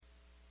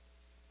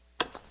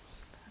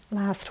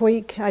Last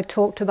week I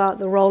talked about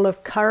the role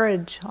of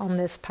courage on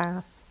this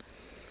path,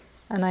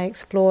 and I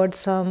explored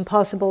some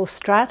possible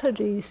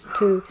strategies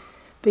to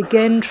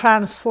begin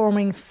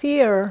transforming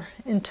fear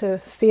into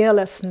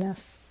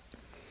fearlessness.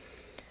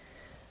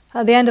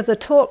 At the end of the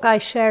talk I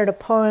shared a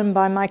poem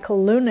by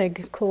Michael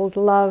Lunig called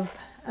Love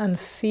and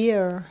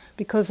Fear,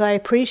 because I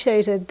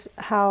appreciated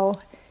how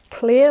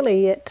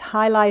clearly it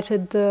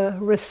highlighted the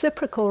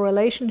reciprocal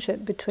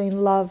relationship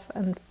between love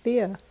and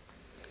fear.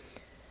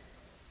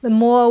 The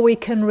more we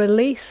can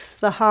release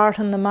the heart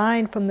and the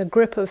mind from the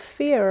grip of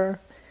fear,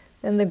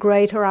 then the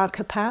greater our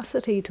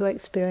capacity to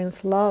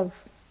experience love.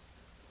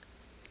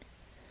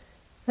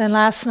 Then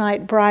last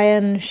night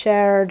Brian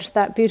shared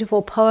that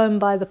beautiful poem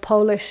by the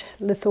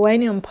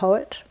Polish-Lithuanian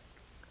poet,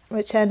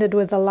 which ended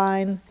with the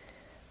line,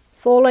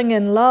 "Falling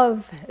in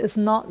love is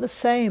not the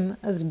same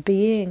as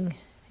being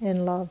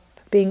in love,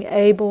 being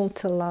able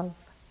to love.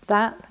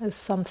 That is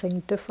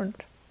something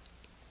different."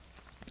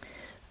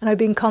 And I've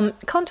been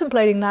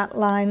contemplating that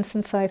line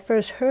since I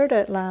first heard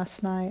it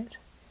last night.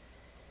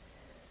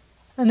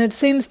 And it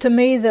seems to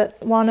me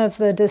that one of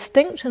the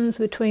distinctions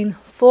between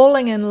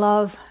falling in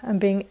love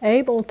and being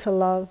able to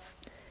love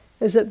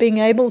is that being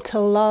able to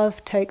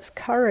love takes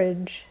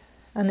courage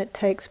and it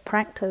takes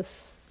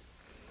practice.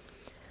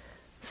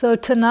 So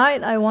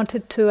tonight I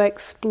wanted to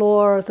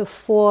explore the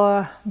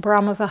 4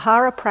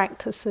 Brahmavihara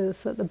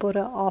practices that the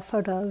Buddha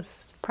offered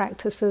us.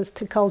 Practices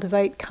to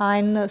cultivate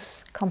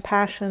kindness,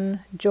 compassion,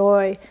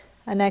 joy,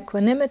 and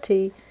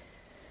equanimity,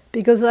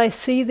 because I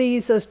see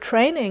these as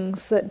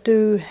trainings that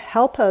do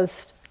help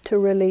us to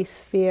release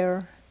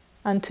fear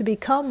and to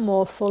become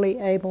more fully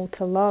able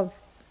to love.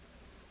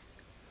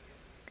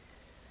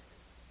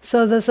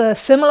 So there's a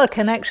similar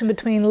connection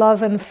between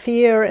love and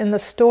fear in the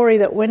story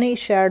that Winnie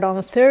shared on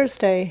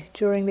Thursday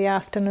during the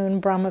afternoon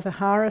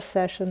Brahmavihara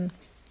session.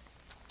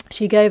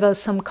 She gave us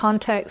some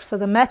context for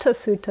the Metta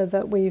Sutta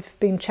that we've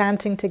been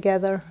chanting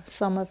together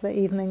some of the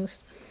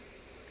evenings.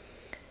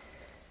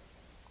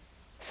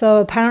 So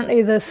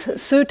apparently this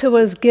sutta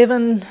was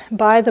given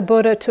by the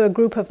Buddha to a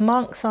group of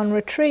monks on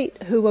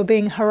retreat who were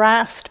being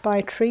harassed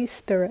by tree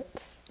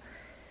spirits.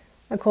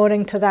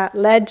 According to that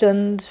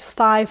legend,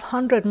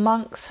 500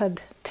 monks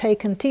had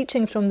taken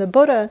teachings from the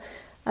Buddha,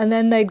 and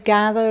then they'd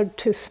gathered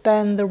to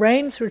spend the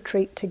rains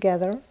retreat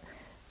together,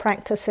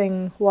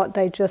 practicing what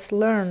they just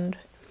learned.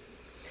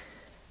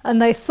 And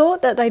they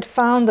thought that they'd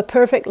found the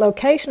perfect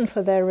location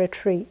for their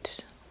retreat,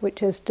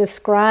 which is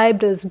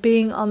described as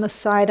being on the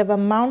side of a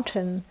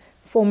mountain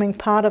forming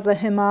part of the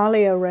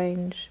Himalaya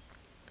range.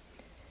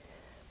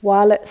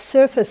 While its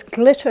surface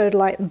glittered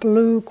like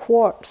blue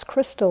quartz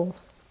crystal,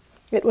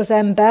 it was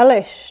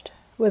embellished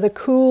with a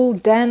cool,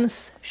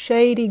 dense,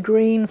 shady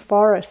green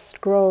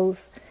forest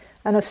grove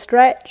and a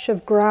stretch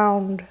of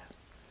ground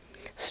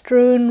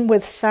strewn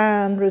with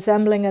sand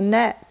resembling a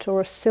net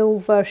or a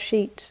silver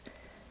sheet,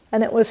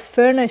 and it was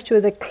furnished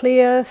with a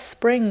clear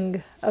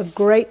spring of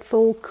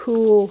grateful,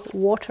 cool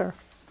water.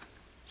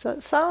 So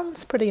it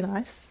sounds pretty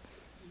nice.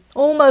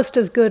 Almost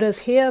as good as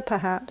here,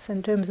 perhaps,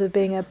 in terms of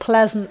being a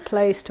pleasant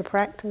place to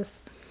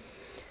practice.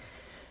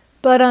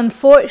 But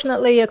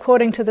unfortunately,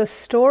 according to the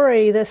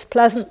story, this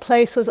pleasant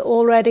place was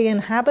already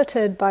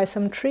inhabited by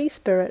some tree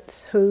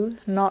spirits who,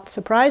 not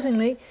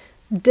surprisingly,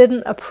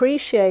 didn't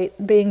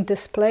appreciate being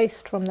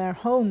displaced from their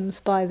homes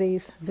by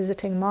these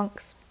visiting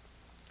monks.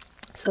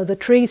 So the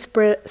tree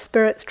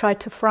spirits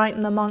tried to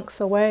frighten the monks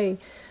away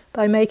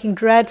by making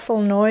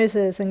dreadful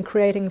noises and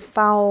creating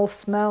foul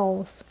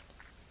smells.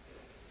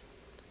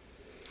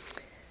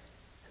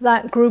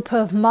 That group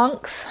of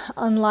monks,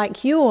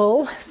 unlike you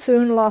all,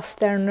 soon lost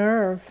their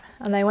nerve,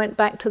 and they went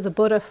back to the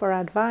Buddha for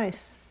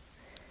advice.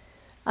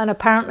 And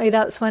apparently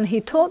that's when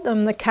he taught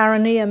them the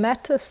Karaniya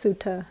Metta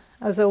Sutta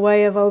as a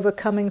way of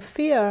overcoming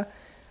fear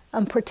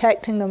and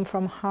protecting them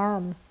from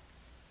harm.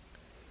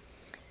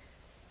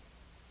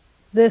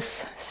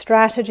 This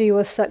strategy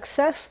was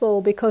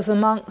successful because the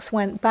monks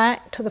went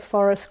back to the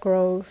forest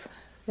grove.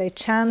 They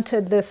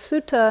chanted this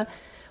sutta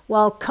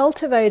while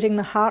cultivating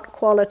the heart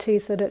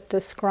qualities that it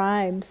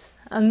describes,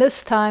 and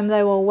this time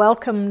they were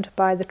welcomed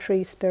by the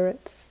tree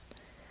spirits.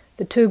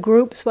 The 2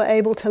 groups were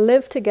able to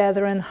live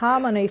together in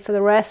harmony for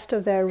the rest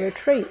of their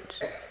retreat,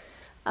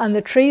 and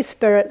the tree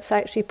spirits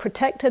actually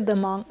protected the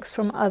monks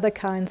from other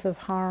kinds of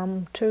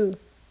harm too.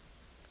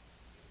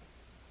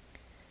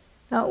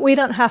 Now, we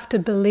don't have to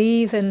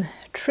believe in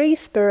tree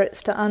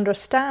spirits to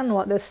understand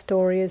what this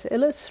story is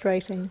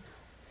illustrating,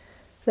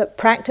 that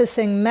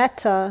practicing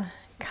metta,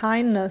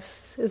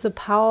 kindness, is a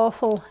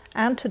powerful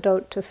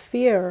antidote to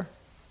fear,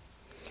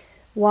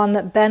 one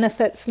that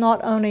benefits not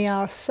only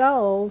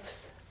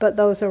ourselves, but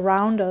those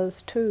around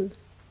us too.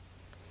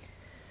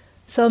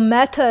 So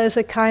metta is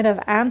a kind of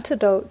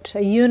antidote,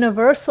 a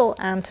universal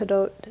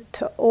antidote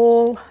to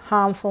all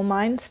harmful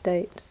mind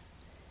states.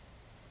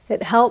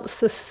 It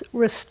helps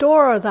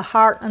restore the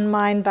heart and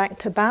mind back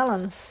to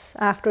balance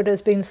after it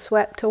has been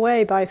swept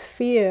away by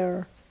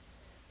fear,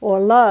 or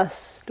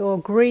lust, or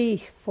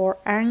grief, or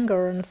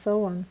anger, and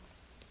so on.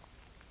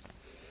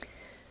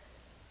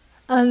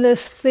 And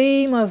this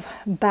theme of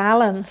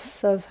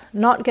balance, of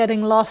not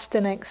getting lost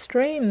in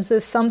extremes,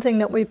 is something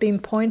that we've been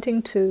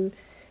pointing to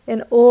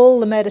in all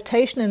the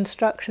meditation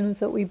instructions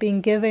that we've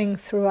been giving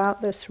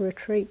throughout this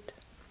retreat.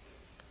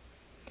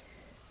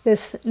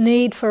 This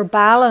need for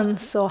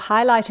balance or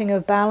highlighting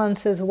of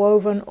balance is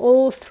woven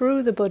all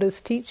through the Buddha's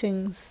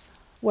teachings,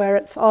 where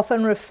it's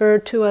often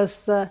referred to as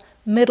the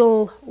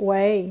middle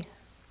way.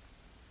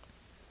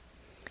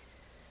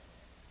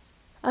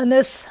 And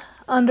this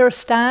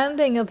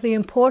understanding of the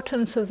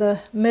importance of the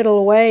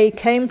middle way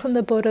came from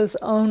the Buddha's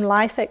own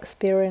life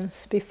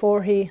experience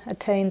before he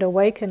attained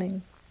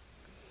awakening.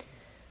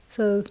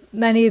 So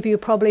many of you are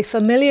probably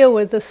familiar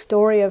with the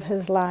story of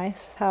his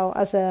life, how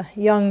as a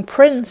young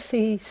prince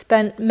he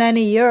spent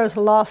many years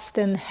lost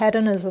in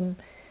hedonism,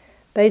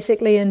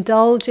 basically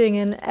indulging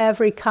in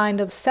every kind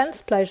of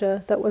sense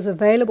pleasure that was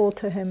available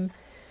to him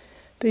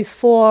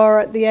before,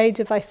 at the age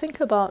of I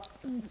think about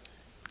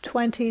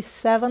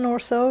 27 or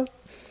so,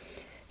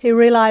 he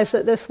realized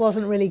that this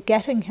wasn't really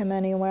getting him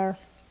anywhere.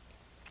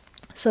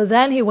 So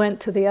then he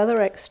went to the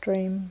other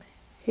extreme.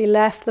 He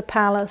left the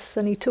palace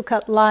and he took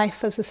up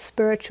life as a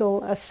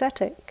spiritual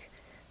ascetic,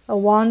 a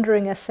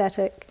wandering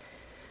ascetic,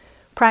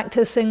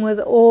 practicing with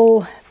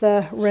all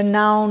the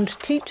renowned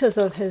teachers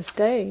of his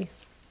day.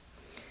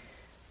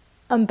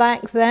 And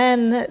back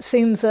then it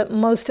seems that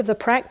most of the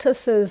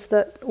practices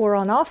that were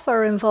on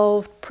offer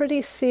involved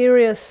pretty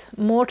serious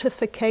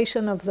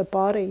mortification of the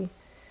body,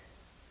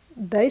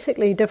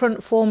 basically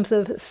different forms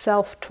of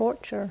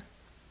self-torture.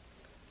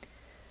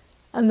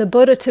 And the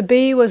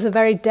Buddha-to-be was a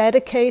very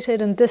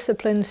dedicated and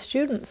disciplined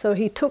student, so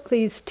he took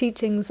these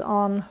teachings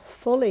on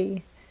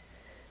fully,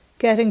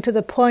 getting to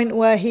the point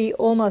where he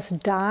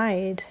almost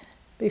died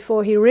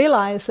before he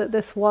realized that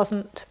this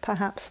wasn't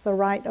perhaps the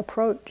right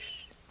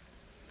approach.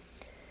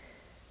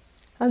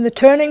 And the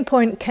turning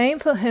point came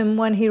for him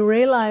when he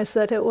realized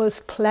that it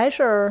was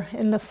pleasure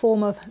in the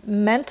form of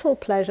mental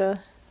pleasure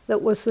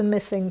that was the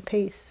missing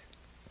piece.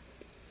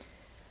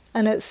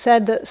 And it's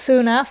said that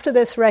soon after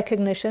this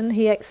recognition,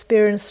 he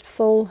experienced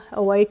full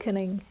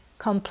awakening,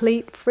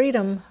 complete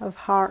freedom of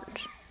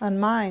heart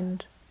and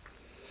mind.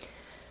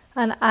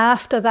 And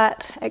after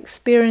that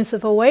experience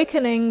of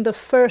awakening, the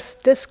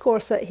first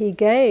discourse that he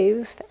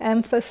gave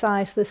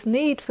emphasized this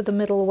need for the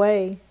middle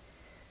way,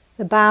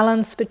 the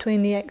balance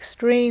between the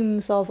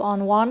extremes of,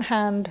 on one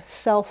hand,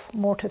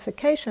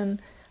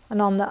 self-mortification,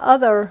 and on the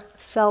other,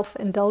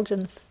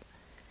 self-indulgence.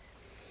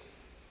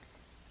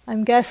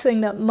 I'm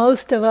guessing that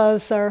most of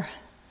us are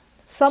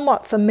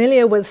somewhat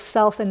familiar with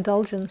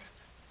self-indulgence.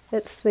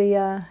 It's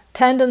the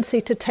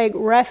tendency to take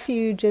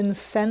refuge in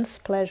sense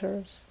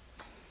pleasures.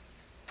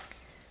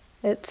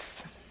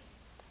 It's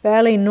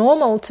fairly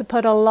normal to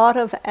put a lot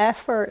of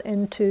effort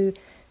into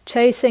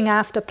chasing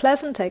after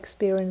pleasant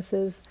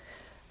experiences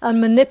and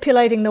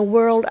manipulating the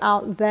world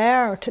out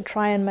there to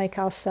try and make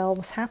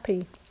ourselves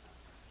happy,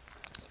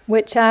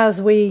 which,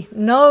 as we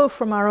know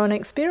from our own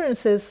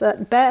experiences,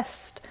 at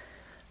best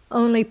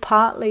only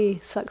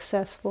partly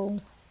successful,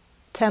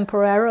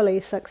 temporarily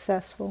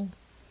successful.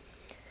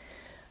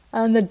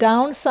 And the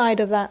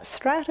downside of that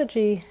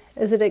strategy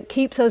is that it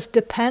keeps us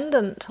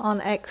dependent on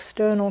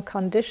external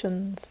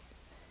conditions.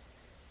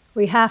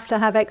 We have to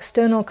have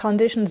external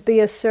conditions be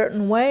a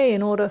certain way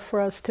in order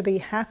for us to be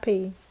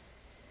happy.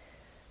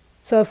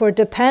 So if we're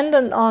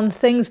dependent on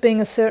things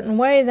being a certain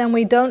way, then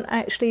we don't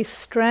actually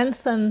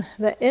strengthen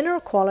the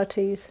inner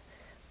qualities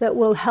that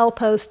will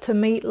help us to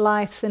meet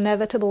life's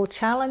inevitable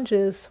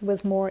challenges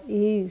with more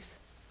ease.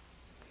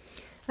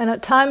 And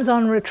at times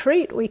on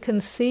retreat, we can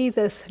see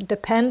this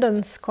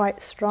dependence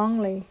quite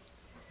strongly.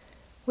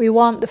 We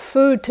want the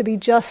food to be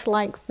just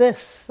like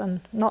this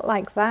and not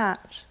like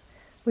that.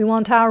 We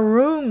want our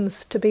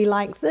rooms to be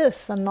like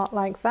this and not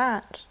like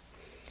that.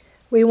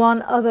 We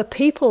want other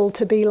people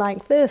to be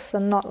like this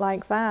and not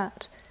like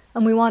that.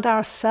 And we want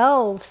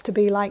ourselves to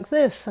be like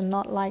this and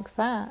not like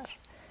that.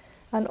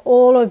 And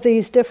all of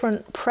these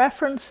different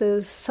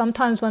preferences,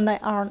 sometimes when they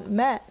aren't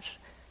met,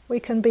 we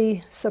can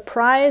be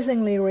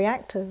surprisingly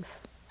reactive.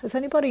 Has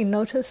anybody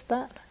noticed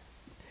that?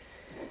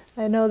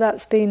 I know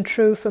that's been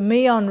true for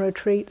me on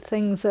retreat.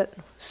 Things that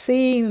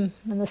seem,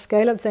 in the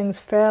scale of things,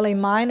 fairly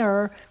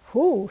minor.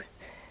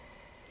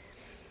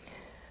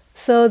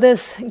 So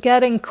this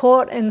getting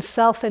caught in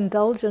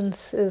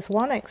self-indulgence is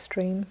one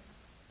extreme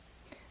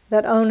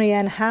that only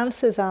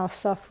enhances our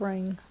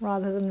suffering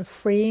rather than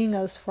freeing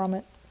us from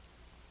it.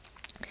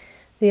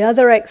 The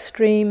other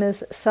extreme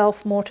is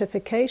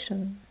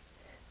self-mortification,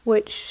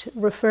 which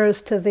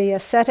refers to the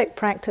ascetic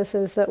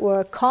practices that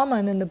were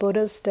common in the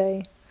Buddha's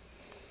day.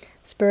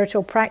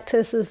 Spiritual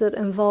practices that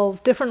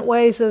involve different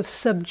ways of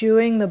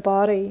subduing the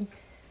body.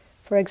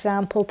 For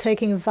example,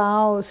 taking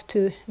vows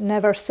to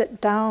never sit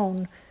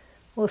down,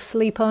 or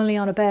sleep only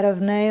on a bed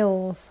of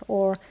nails,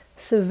 or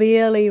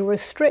severely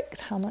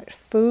restrict how much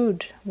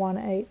food one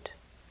ate.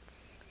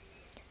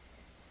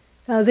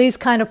 Now, these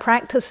kind of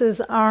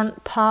practices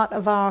aren't part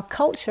of our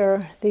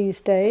culture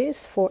these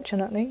days,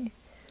 fortunately.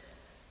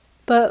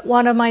 But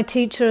one of my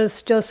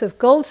teachers, Joseph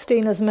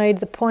Goldstein, has made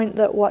the point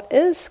that what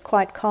is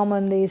quite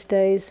common these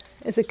days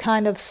is a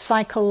kind of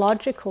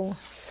psychological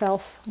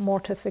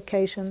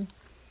self-mortification.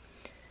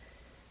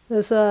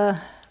 There's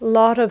a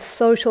lot of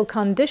social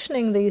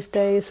conditioning these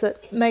days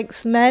that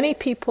makes many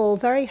people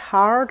very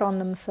hard on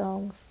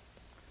themselves.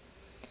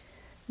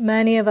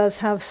 Many of us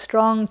have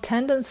strong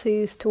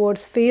tendencies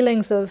towards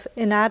feelings of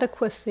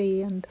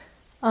inadequacy and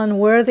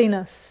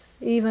unworthiness,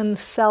 even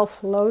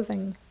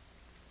self-loathing.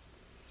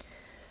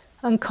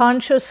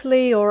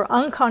 Unconsciously or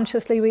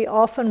unconsciously, we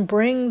often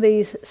bring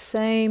these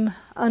same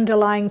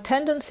underlying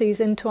tendencies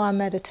into our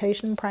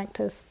meditation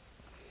practice.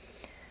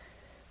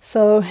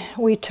 So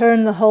we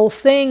turn the whole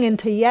thing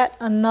into yet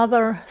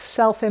another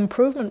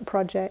self-improvement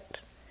project,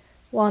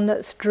 one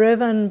that's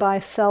driven by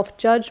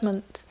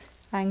self-judgment,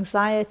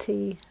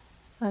 anxiety,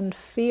 and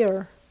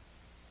fear.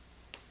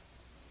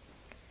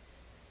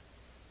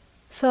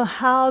 So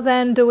how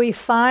then do we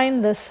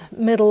find this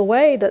middle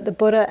way that the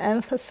Buddha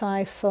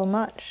emphasized so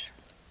much?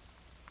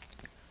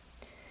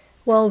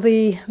 Well,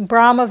 the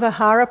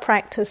Brahmavihara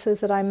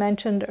practices that I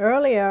mentioned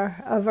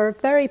earlier are a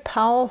very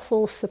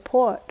powerful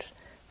support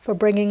for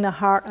bringing the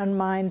heart and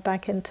mind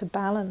back into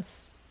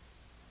balance.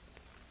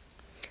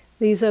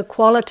 These are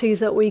qualities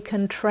that we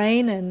can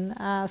train in,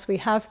 as we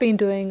have been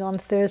doing on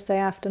Thursday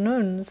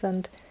afternoons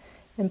and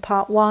in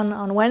part 1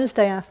 on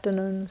Wednesday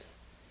afternoons.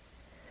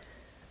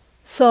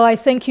 So I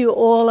think you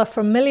all are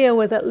familiar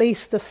with at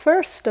least the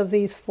first of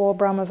these 4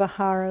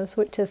 Brahmaviharas,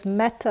 which is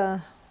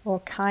Metta, or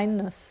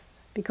kindness,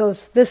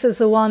 because this is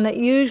the one that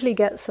usually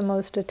gets the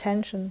most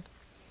attention.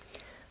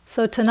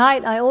 So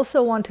tonight I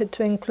also wanted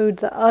to include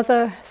the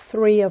other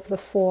 3 of the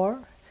 4,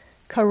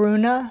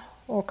 Karuna,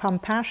 or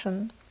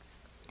compassion,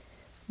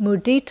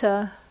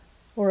 Mudita,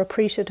 or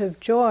appreciative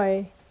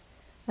joy,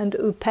 and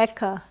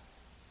Upekkha,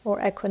 or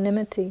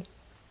equanimity.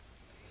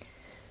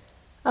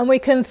 And we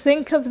can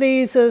think of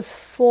these as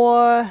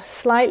 4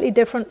 slightly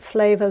different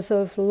flavors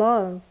of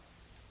love.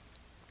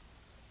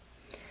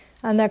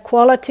 And they're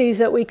qualities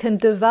that we can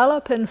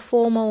develop in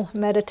formal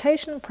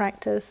meditation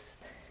practice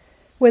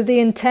with the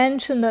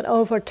intention that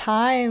over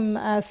time,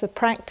 as the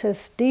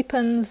practice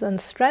deepens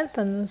and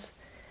strengthens,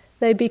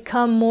 they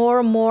become more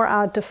and more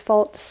our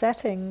default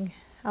setting,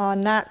 our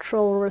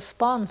natural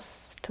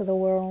response to the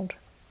world.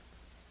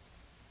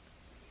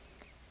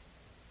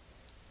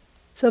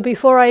 So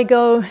before I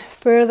go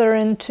further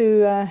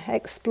into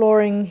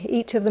exploring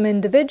each of them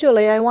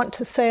individually, I want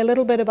to say a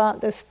little bit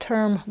about this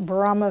term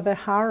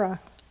Brahmavihara.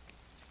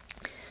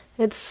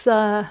 It's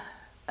a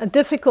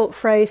difficult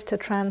phrase to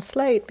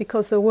translate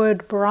because the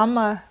word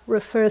Brahma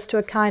refers to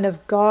a kind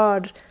of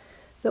god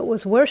that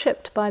was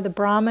worshipped by the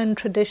Brahmin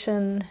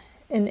tradition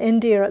in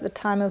India at the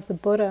time of the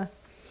Buddha.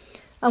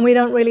 And we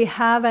don't really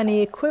have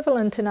any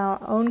equivalent in our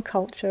own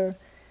culture.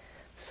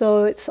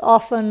 So it's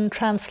often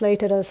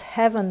translated as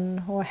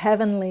heaven or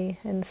heavenly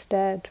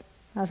instead,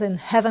 as in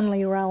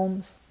heavenly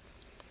realms.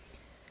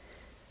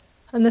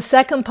 And the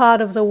second part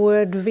of the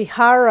word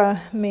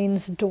vihara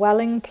means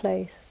dwelling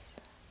place.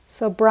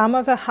 So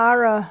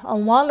Brahmavihara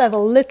on one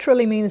level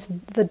literally means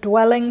the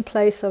dwelling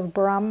place of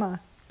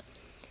Brahma.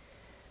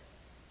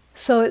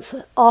 So it's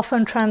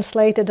often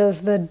translated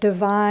as the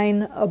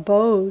divine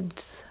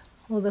abodes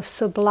or the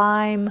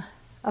sublime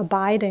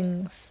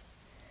abidings,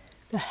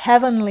 the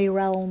heavenly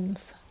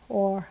realms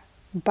or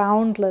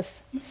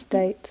boundless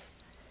states.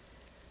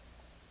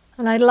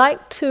 And I'd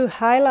like to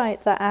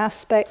highlight the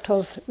aspect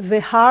of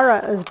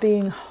vihara as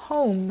being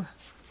home,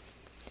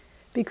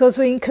 because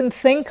we can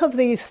think of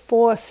these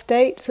 4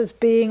 states as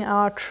being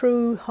our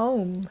true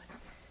home,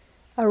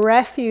 a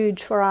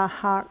refuge for our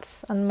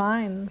hearts and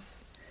minds.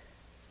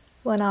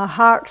 When our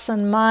hearts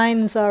and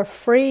minds are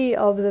free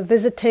of the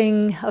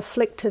visiting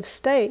afflictive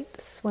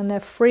states, when they're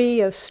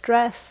free of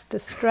stress,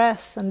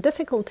 distress, and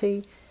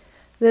difficulty,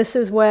 this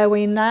is where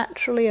we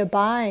naturally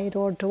abide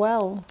or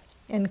dwell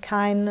in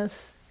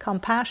kindness,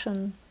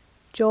 compassion,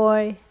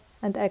 joy,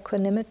 and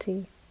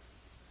equanimity.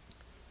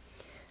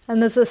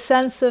 And there's a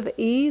sense of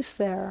ease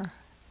there,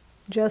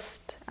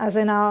 just as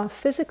in our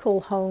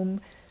physical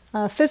home.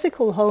 Our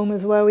physical home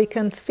is where we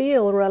can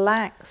feel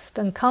relaxed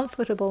and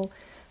comfortable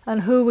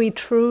and who we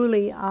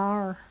truly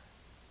are.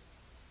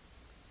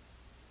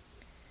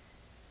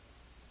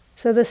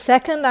 So the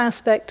second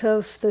aspect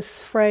of this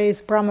phrase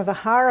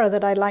Brahmavihara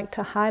that I'd like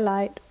to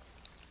highlight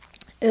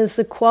is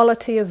the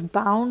quality of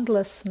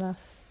boundlessness.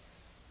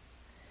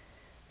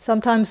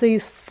 Sometimes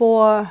these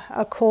 4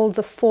 are called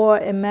the 4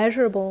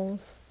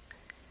 immeasurables,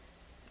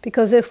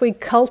 because if we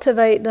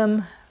cultivate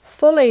them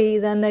fully,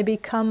 then they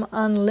become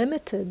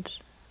unlimited,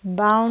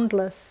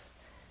 boundless,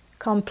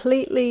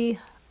 completely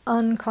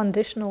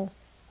unconditional,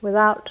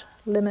 without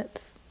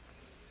limits,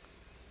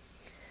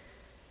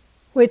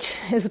 which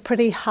is a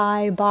pretty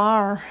high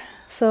bar.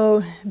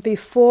 So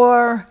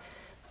before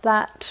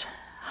that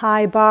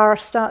high bar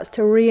starts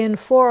to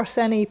reinforce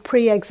any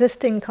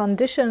pre-existing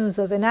conditions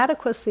of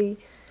inadequacy,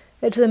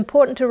 it's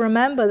important to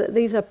remember that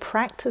these are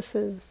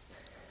practices,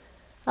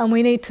 and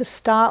we need to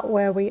start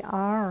where we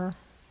are.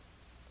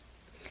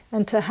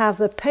 and to have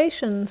the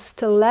patience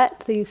to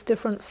let these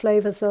different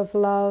flavors of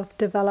love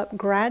develop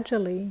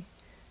gradually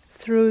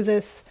through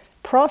this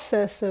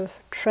process of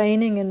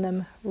training in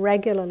them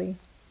regularly.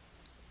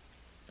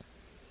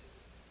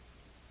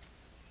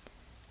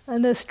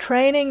 And this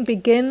training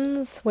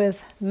begins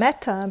with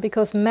metta,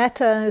 because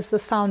metta is the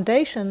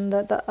foundation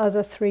that the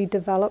other three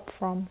develop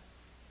from.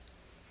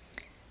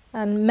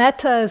 And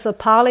metta is a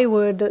Pali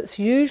word that's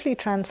usually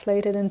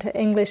translated into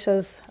English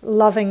as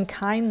loving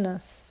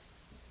kindness.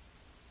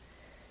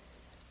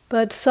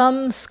 But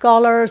some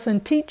scholars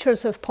and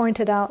teachers have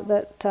pointed out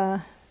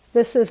that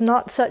this is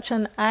not such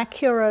an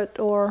accurate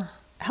or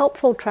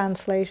helpful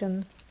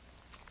translation,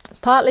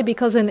 partly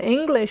because in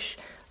English,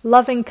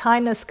 loving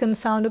kindness can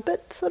sound a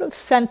bit sort of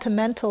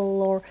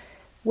sentimental or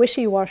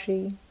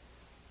wishy-washy.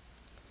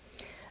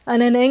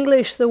 And in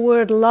English, the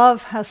word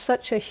love has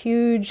such a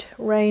huge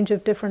range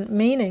of different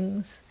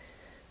meanings.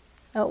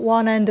 At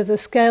one end of the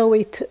scale,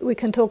 we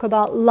can talk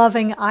about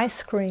loving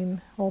ice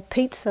cream or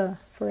pizza,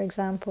 for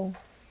example.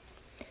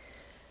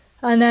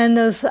 And then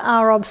there's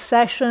our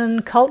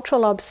obsession,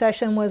 cultural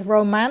obsession with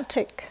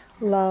romantic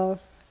love,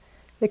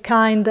 the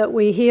kind that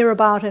we hear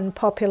about in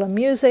popular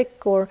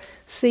music or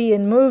see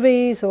in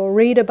movies or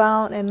read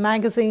about in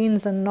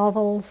magazines and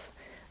novels.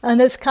 And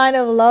this kind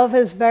of love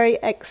is very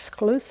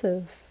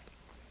exclusive.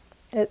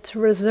 It's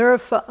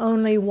reserved for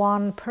only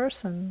one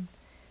person.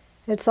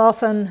 It's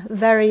often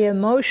very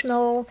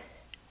emotional,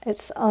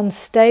 it's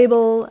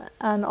unstable,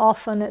 and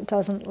often it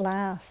doesn't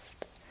last.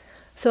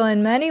 So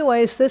in many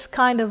ways, this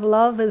kind of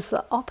love is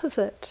the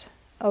opposite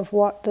of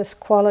what this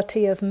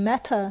quality of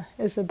metta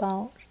is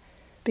about,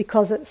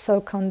 because it's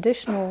so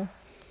conditional.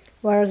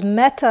 Whereas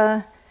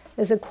metta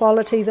is a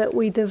quality that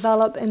we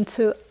develop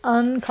into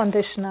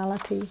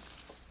unconditionality.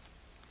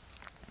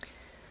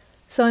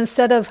 So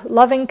instead of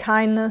loving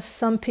kindness,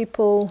 some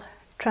people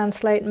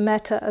translate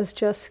metta as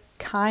just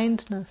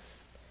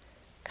kindness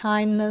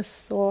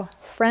or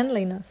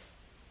friendliness.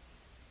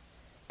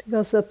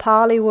 Because the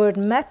Pali word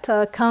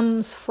metta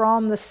comes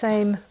from the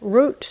same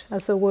root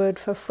as the word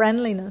for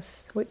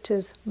friendliness, which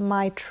is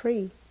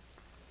maitri.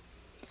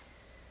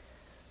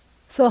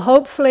 So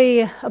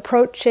hopefully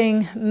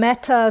approaching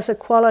metta as a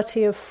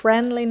quality of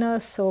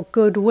friendliness or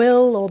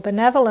goodwill or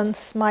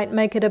benevolence might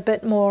make it a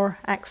bit more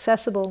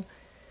accessible.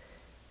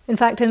 In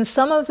fact, in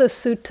some of the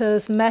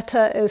suttas,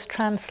 metta is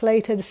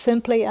translated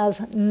simply as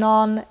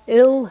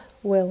non-ill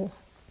will.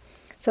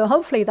 So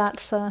hopefully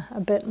that's a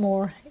bit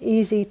more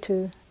easy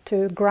to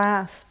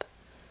grasp.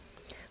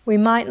 We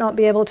might not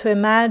be able to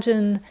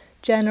imagine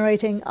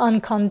generating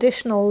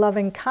unconditional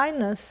loving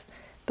kindness,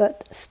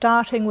 but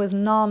starting with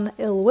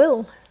non-ill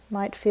will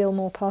might feel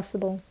more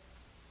possible.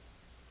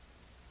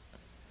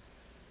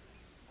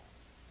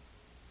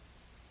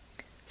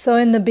 So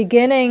in the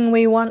beginning,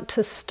 we want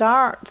to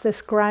start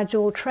this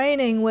gradual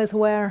training with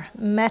where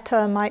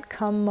metta might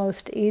come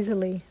most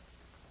easily.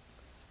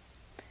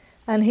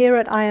 And here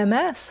at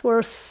IMS,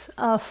 we're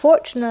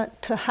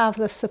fortunate to have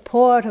the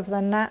support of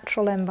the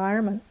natural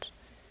environment,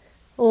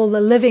 all the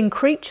living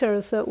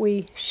creatures that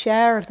we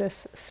share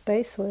this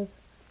space with.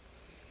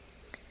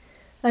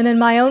 And in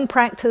my own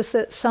practice,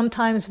 it's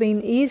sometimes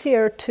been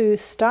easier to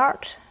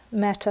start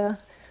metta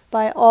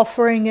by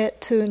offering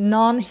it to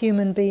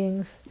non-human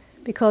beings,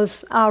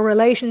 because our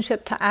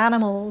relationship to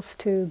animals,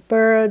 to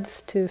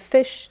birds, to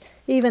fish,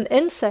 even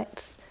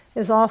insects,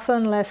 is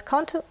often less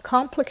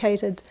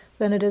complicated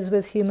than it is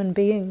with human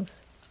beings.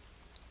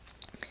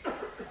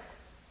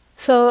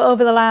 So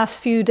over the last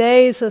few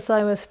days, as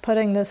I was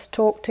putting this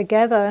talk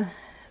together,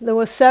 there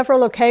were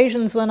several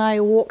occasions when I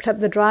walked up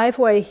the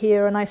driveway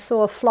here and I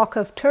saw a flock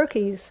of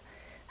turkeys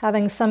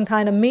having some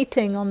kind of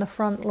meeting on the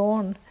front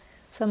lawn.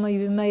 Some of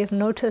you may have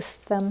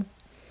noticed them.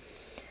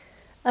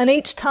 And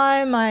each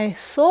time I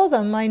saw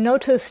them, I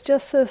noticed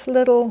just this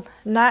little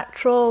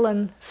natural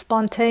and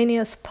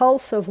spontaneous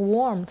pulse of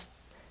warmth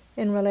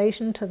in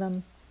relation to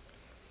them.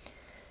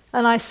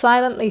 And I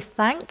silently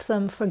thanked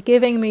them for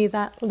giving me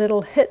that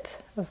little hit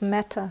of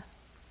metta.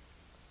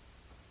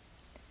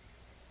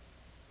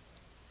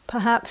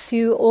 Perhaps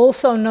you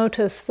also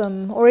noticed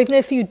them, or even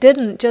if you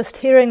didn't, just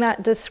hearing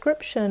that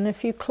description,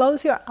 if you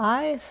close your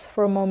eyes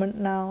for a moment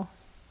now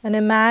and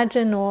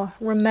imagine or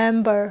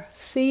remember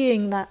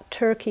seeing that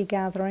turkey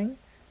gathering,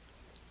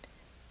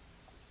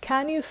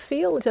 can you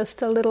feel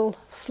just a little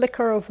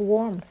flicker of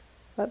warmth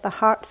at the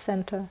heart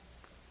center?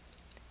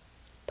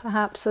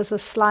 Perhaps there's a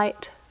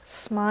slight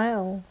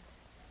smile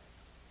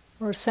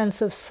or a sense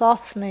of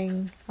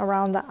softening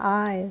around the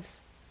eyes.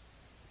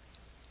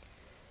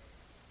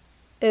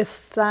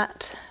 If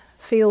that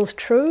feels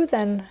true,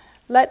 then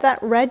let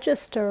that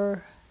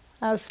register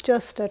as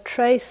just a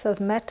trace of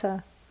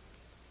metta.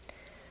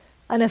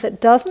 And if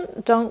it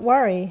doesn't, don't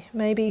worry.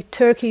 Maybe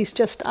turkeys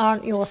just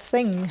aren't your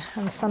thing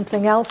and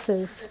something else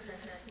is.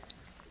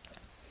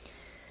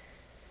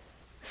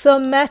 So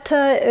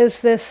metta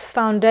is this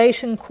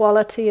foundation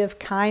quality of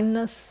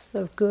kindness,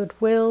 of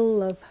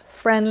goodwill, of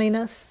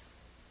friendliness.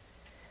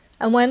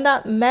 And when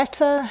that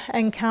metta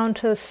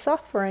encounters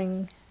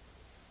suffering,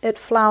 it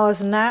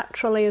flowers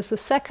naturally as the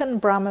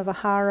second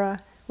Brahmavihara,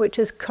 which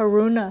is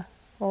karuna,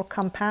 or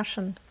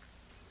compassion.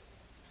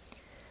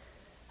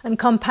 And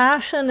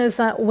compassion is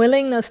that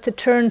willingness to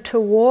turn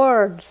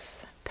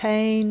towards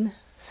pain,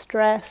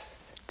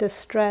 stress,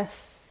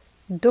 distress,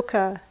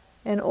 dukkha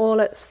in all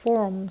its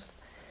forms,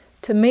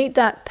 to meet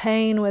that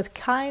pain with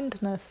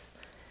kindness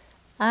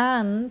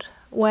and,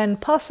 when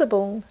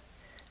possible,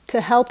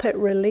 to help it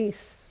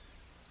release.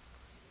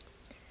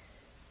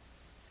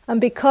 And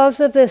because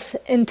of this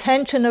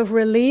intention of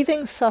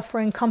relieving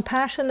suffering,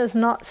 compassion is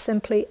not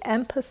simply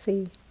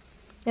empathy.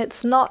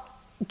 It's not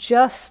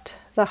just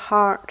the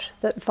heart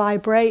that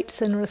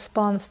vibrates in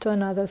response to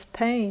another's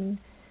pain.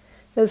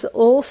 There's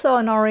also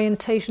an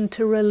orientation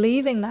to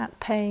relieving that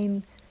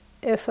pain,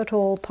 if at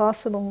all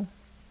possible.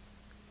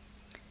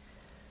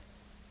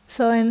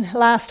 So in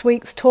last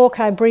week's talk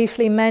I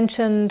briefly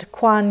mentioned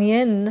Kuan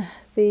Yin,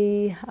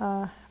 the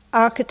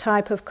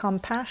archetype of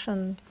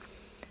compassion,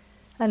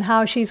 and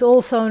how she's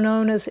also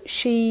known as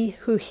she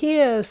who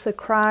hears the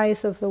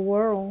cries of the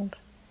world.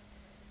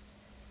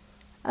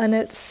 And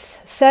it's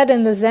said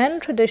in the Zen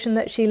tradition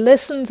that she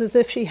listens as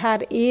if she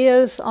had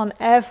ears on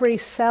every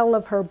cell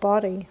of her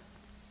body,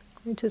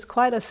 which is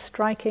quite a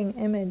striking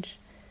image.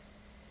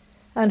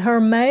 And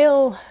her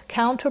male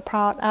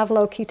counterpart,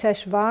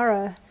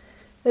 Avalokiteshvara,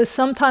 is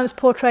sometimes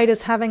portrayed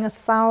as having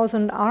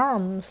 1,000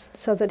 arms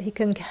so that he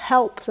can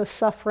help the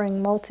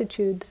suffering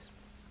multitudes.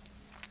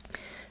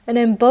 And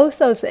in both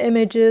those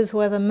images,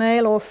 whether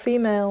male or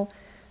female,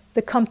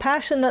 the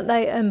compassion that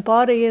they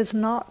embody is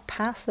not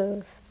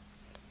passive.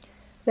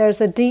 There's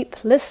a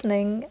deep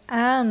listening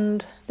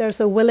and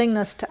there's a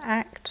willingness to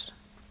act.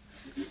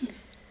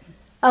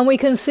 And we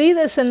can see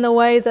this in the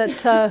way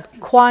that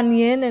Kuan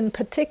Yin in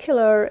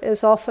particular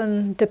is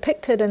often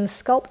depicted in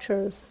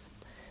sculptures.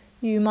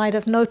 You might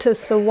have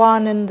noticed the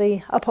one in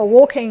the upper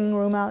walking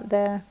room out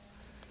there.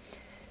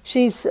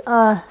 She's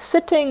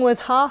sitting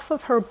with half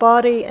of her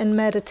body in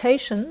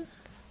meditation,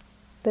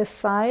 this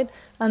side,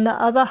 and the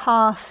other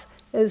half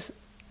is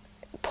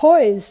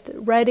poised,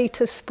 ready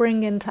to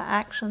spring into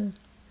action,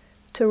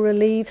 to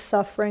relieve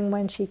suffering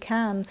when she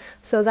can.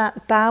 So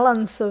that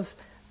balance of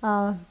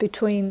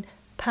between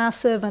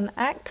passive and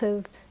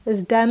active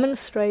is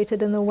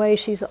demonstrated in the way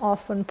she's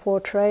often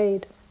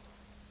portrayed.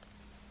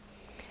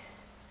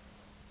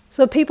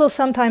 So people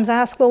sometimes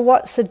ask, well,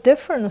 what's the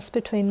difference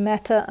between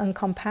metta and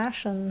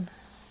compassion?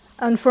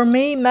 And for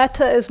me,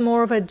 metta is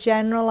more of a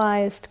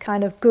generalized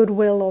kind of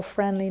goodwill or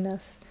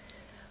friendliness,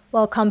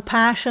 while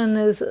compassion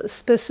is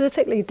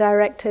specifically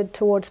directed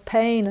towards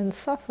pain and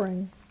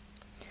suffering.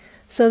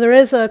 So there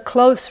is a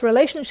close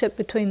relationship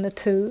between the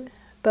two,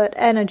 but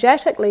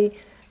energetically,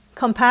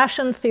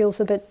 compassion feels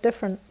a bit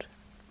different.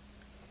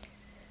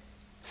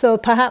 So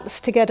perhaps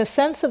to get a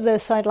sense of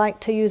this, I'd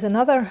like to use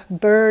another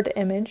bird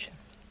image.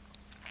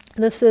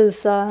 This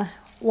is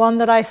one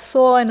that I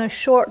saw in a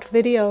short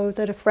video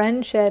that a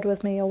friend shared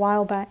with me a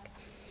while back.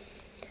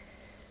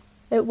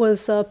 It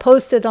was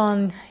posted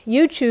on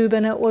YouTube,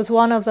 and it was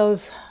one of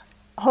those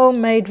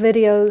homemade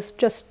videos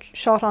just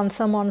shot on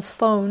someone's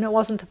phone. It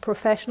wasn't a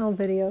professional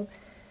video.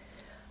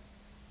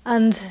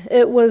 And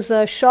it was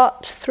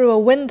shot through a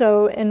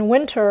window in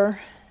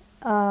winter,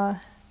 and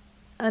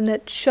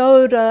it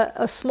showed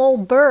a small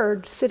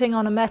bird sitting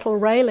on a metal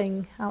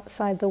railing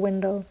outside the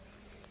window.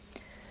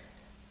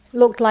 It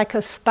looked like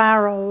a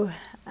sparrow,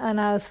 and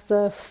as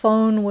the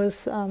phone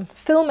was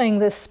filming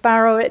this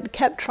sparrow, it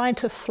kept trying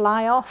to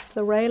fly off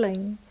the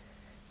railing,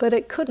 but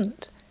it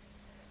couldn't.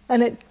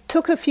 And it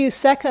took a few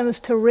seconds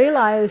to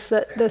realize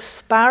that the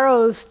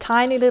sparrow's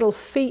tiny little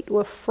feet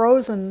were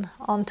frozen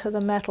onto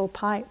the metal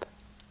pipe.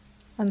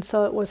 And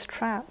so it was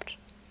trapped.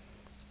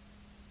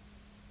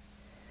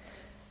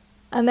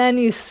 And then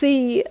you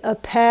see a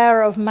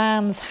pair of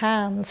man's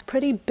hands,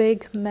 pretty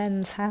big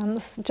men's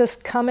hands,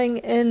 just coming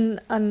in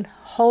and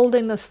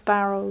holding the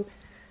sparrow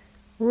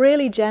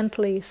really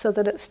gently so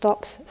that it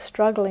stops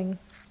struggling.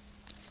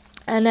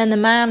 And then the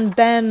man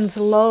bends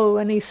low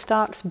and he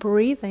starts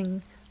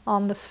breathing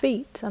on the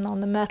feet and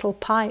on the metal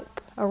pipe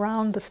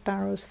around the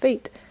sparrow's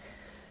feet,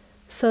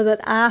 so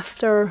that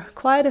after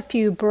quite a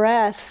few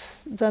breaths,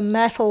 the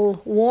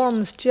metal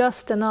warms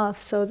just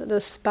enough so that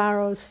the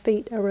sparrow's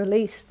feet are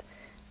released.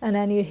 And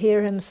then you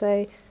hear him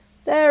say,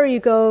 "There you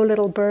go,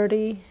 little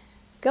birdie.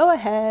 Go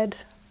ahead,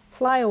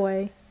 fly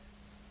away."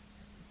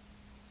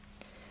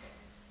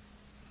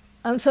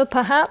 And so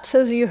perhaps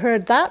as you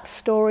heard that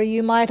story,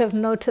 you might have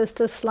noticed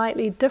a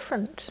slightly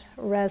different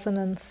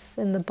resonance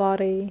in the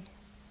body,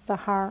 the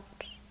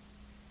heart.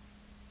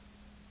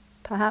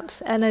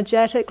 Perhaps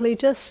energetically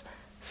just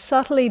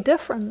subtly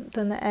different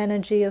than the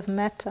energy of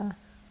metta.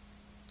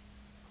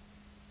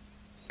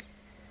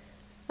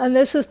 And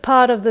this is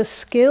part of the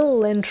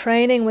skill in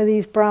training with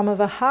these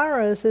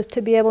Brahmaviharas, is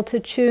to be able to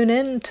tune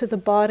in to the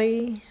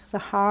body, the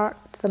heart,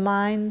 the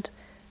mind,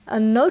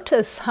 and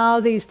notice how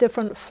these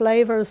different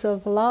flavors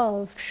of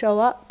love show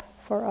up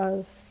for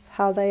us,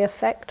 how they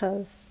affect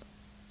us.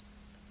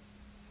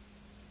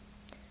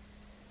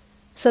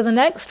 So the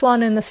next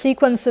one in the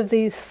sequence of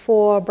these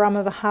 4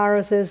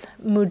 Brahmaviharas is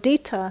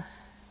mudita,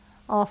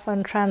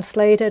 often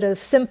translated as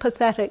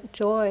sympathetic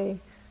joy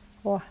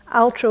or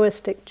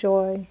altruistic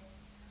joy,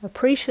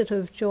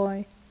 appreciative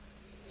joy.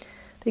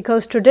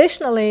 Because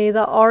traditionally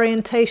the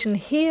orientation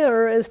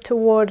here is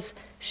towards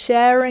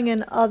sharing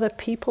in other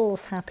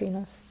people's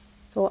happiness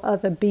or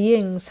other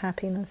beings'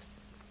 happiness.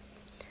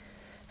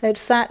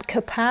 It's that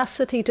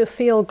capacity to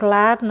feel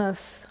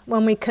gladness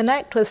when we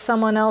connect with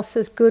someone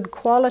else's good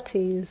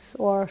qualities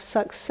or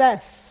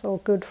success or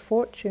good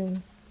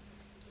fortune.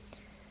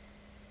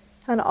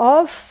 And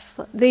of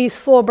these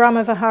 4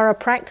 Brahmavihara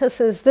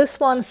practices, this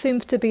one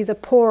seems to be the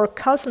poor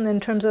cousin in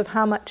terms of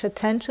how much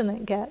attention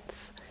it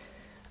gets.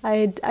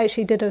 I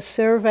actually did a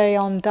survey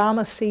on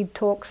Dharma Seed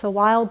talks a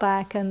while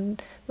back, and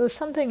there was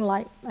something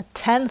like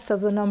 1/10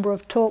 of the number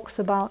of talks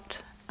about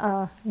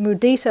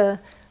mudita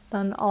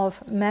than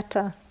of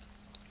metta.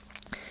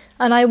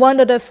 And I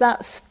wondered if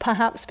that's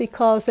perhaps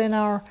because in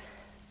our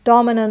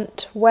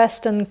dominant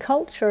Western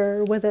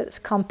culture, with its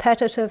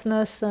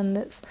competitiveness and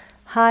its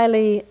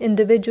highly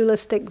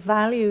individualistic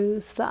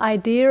values, the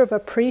idea of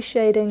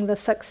appreciating the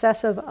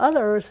success of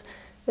others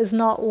is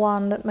not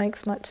one that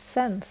makes much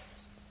sense.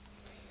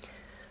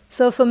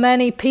 So for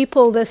many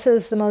people, this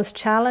is the most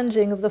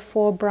challenging of the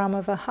 4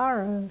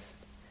 Brahmaviharas.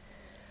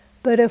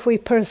 But if we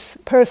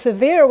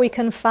persevere, we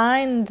can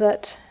find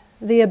that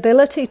the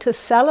ability to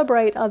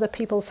celebrate other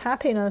people's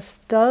happiness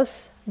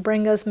does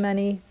bring us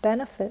many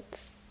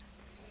benefits.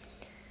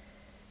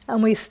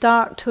 And we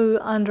start to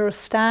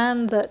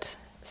understand that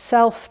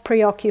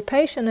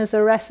self-preoccupation is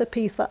a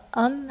recipe for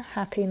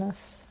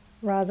unhappiness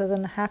rather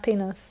than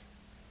happiness.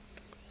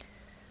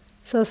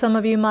 So some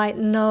of you might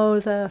know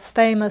the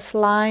famous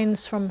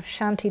lines from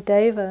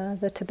Shantideva,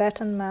 the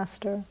Tibetan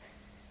master,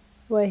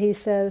 where he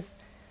says,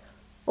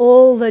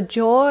 "All the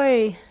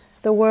joy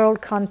the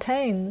world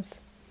contains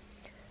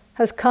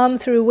has come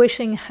through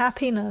wishing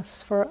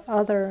happiness for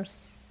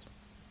others.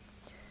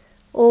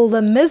 All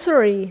the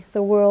misery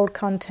the world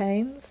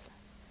contains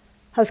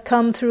has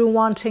come through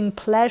wanting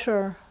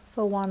pleasure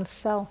for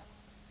oneself."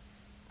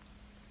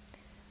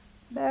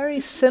 Very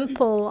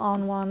simple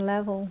on one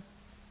level.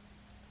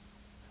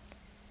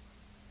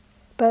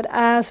 But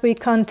as we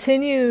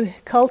continue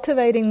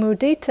cultivating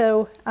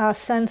mudita, our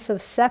sense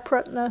of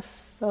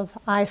separateness, of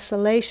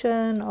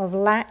isolation, of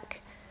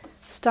lack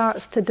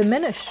starts to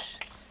diminish.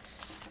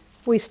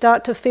 We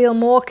start to feel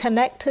more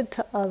connected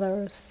to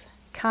others,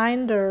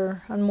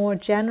 kinder and more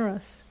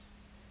generous.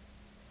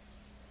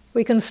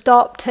 We can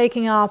stop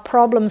taking our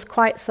problems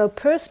quite so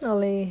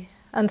personally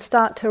and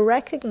start to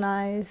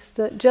recognize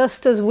that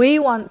just as we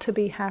want to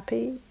be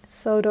happy,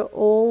 so do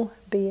all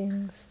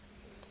beings.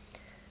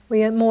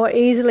 We more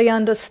easily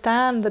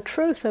understand the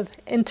truth of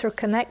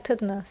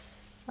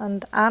interconnectedness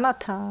and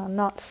anatta,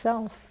 not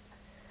self.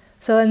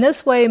 So in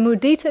this way,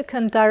 mudita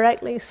can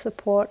directly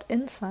support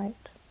insight.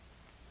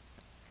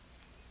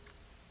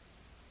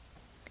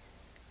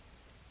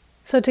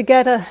 So to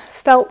get a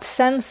felt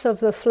sense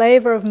of the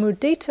flavor of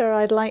mudita,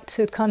 I'd like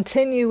to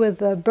continue with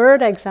the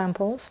bird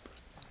examples.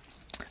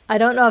 I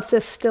don't know if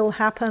this still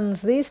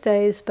happens these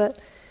days, but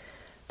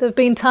there have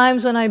been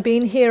times when I've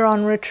been here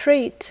on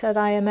retreat at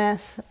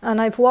IMS,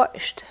 and I've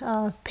watched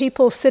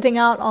people sitting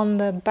out on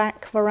the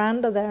back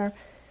veranda there,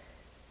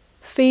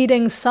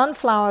 feeding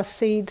sunflower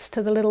seeds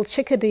to the little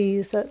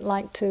chickadees that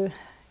like to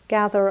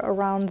gather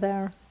around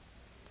there.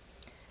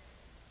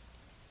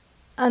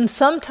 And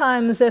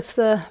sometimes if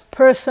the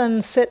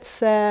person sits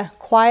there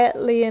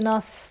quietly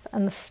enough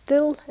and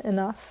still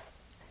enough,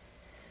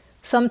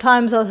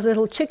 sometimes those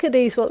little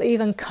chickadees will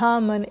even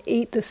come and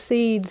eat the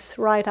seeds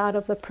right out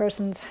of the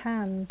person's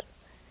hand.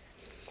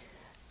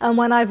 And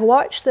when I've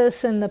watched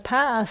this in the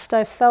past,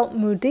 I've felt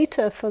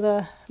mudita for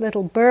the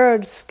little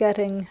birds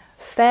getting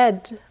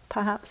fed,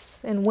 perhaps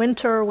in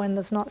winter when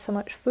there's not so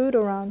much food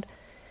around.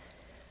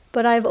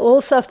 But I've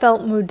also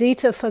felt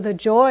mudita for the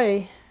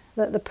joy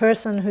that the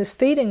person who's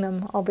feeding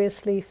them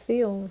obviously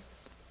feels.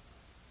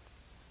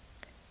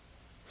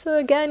 So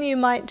again, you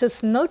might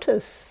just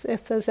notice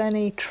if there's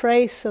any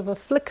trace of a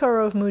flicker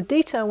of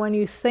mudita when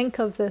you think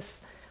of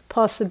this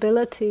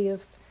possibility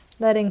of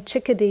letting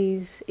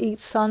chickadees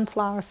eat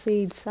sunflower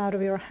seeds out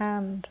of your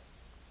hand.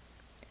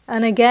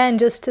 And again,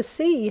 just to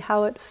see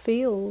how it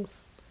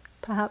feels,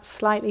 perhaps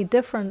slightly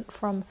different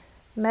from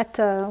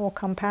metta or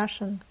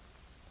compassion.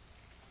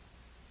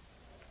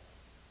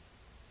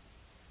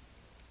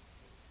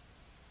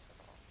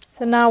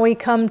 So now we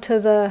come to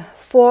the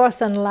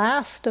 4th and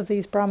last of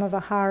these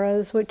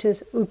Brahmaviharas, which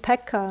is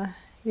upekkha,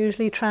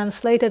 usually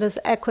translated as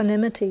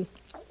equanimity,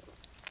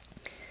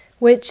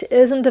 which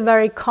isn't a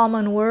very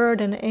common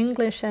word in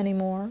English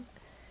anymore.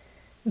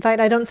 In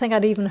fact, I don't think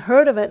I'd even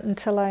heard of it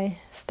until I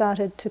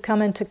started to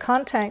come into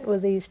contact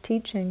with these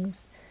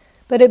teachings.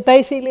 But it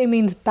basically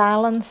means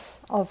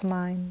balance of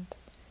mind,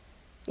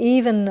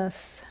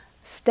 evenness,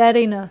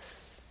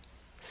 steadiness,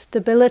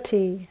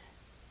 stability,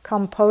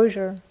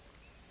 composure.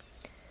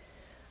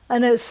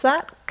 And it's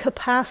that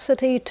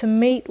capacity to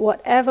meet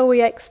whatever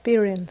we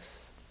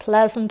experience,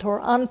 pleasant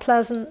or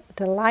unpleasant,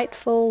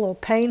 delightful or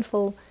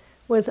painful,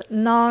 with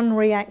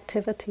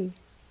non-reactivity.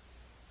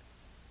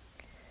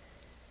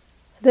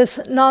 This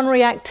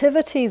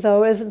non-reactivity,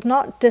 though, is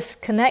not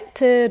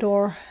disconnected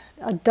or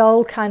a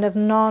dull kind of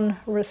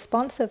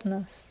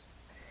non-responsiveness.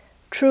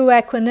 True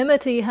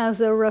equanimity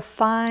has a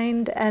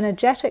refined,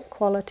 energetic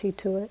quality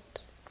to it.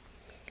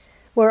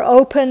 We're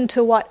open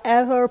to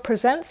whatever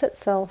presents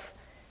itself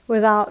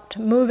without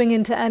moving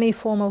into any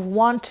form of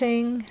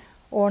wanting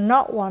or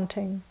not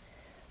wanting.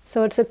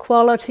 So it's a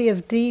quality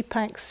of deep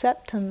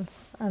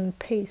acceptance and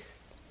peace.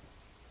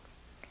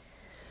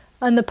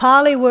 And the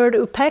Pali word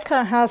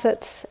upekkha has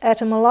its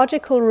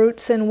etymological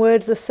roots in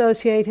words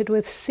associated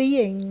with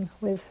seeing,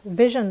 with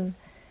vision.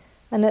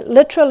 And it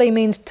literally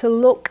means to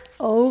look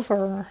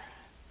over,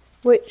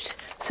 which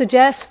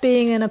suggests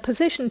being in a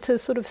position to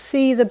sort of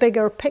see the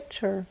bigger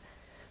picture.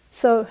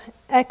 So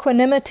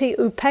equanimity,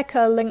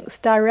 upekkha, links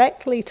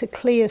directly to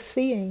clear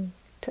seeing,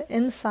 to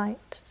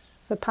insight,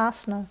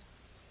 vipassana.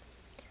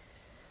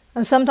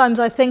 And sometimes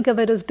I think of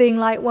it as being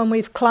like when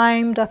we've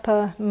climbed up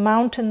a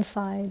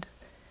mountainside.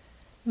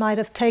 Might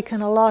have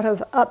taken a lot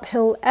of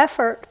uphill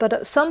effort, but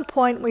at some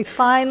point we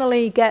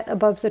finally get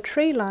above the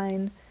tree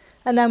line,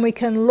 and then we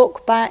can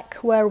look back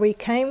where we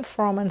came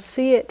from and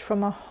see it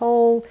from a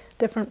whole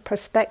different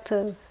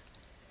perspective.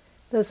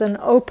 There's an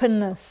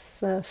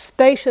openness, a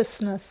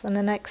spaciousness, and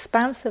an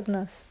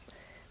expansiveness.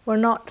 We're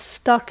not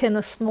stuck in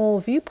a small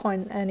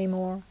viewpoint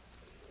anymore.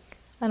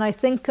 And I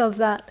think of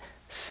that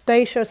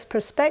spacious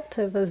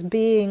perspective as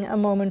being a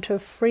moment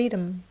of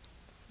freedom,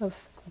 of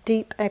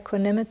deep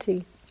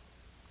equanimity.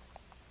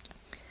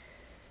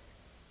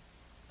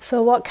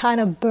 So what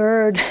kind of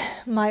bird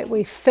might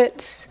we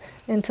fit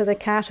into the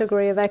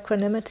category of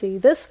equanimity?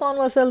 This one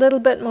was a little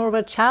bit more of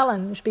a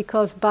challenge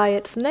because by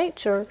its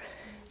nature,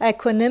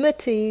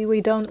 equanimity,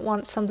 we don't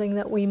want something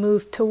that we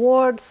move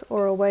towards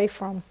or away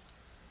from.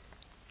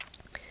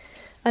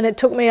 And it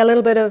took me a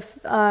little bit of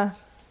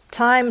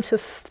time to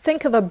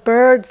think of a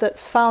bird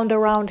that's found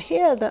around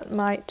here that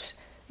might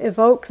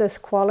evoke this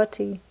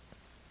quality.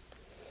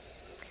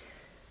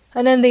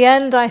 And in the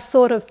end, I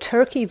thought of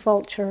turkey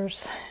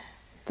vultures.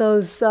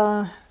 Those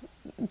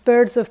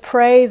birds of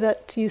prey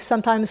that you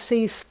sometimes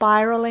see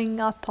spiraling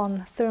up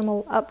on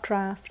thermal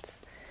updrafts.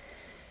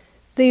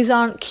 These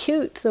aren't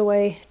cute the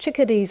way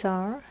chickadees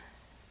are,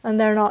 and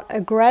they're not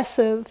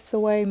aggressive the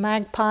way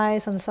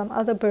magpies and some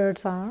other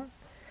birds are.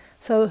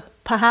 So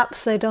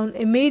perhaps they don't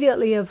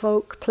immediately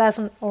evoke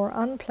pleasant or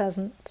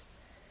unpleasant.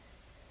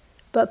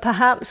 But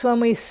perhaps when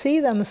we see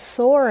them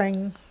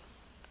soaring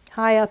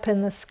high up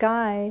in the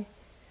sky,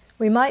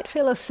 we might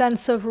feel a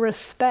sense of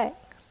respect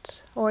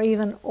or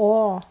even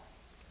awe.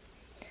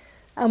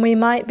 And we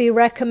might be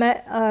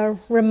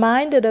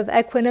reminded of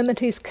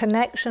equanimity's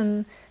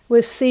connection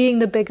with seeing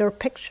the bigger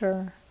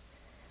picture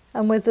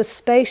and with the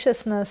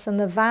spaciousness and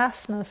the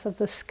vastness of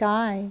the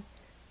sky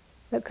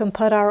that can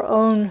put our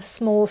own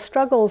small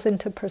struggles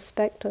into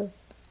perspective.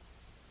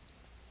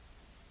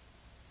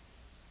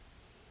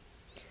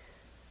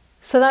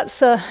 So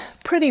that's a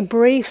pretty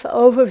brief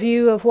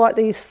overview of what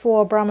these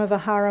 4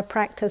 Brahmavihara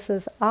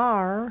practices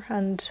are,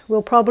 and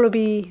we'll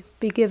probably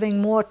be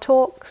giving more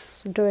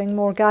talks, doing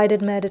more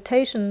guided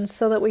meditations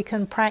so that we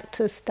can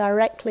practice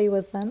directly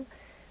with them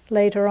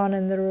later on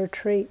in the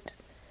retreat.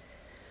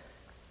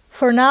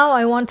 For now,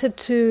 I wanted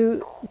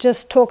to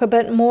just talk a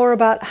bit more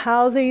about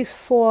how these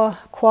 4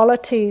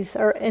 qualities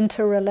are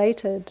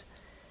interrelated,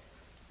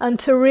 and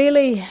to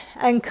really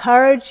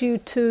encourage you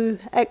to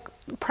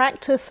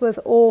practice with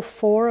all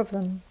 4 of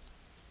them.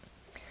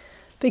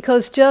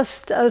 Because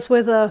just as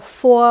with a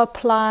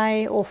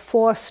 4-ply or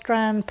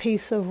 4-strand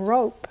piece of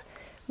rope,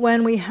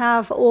 when we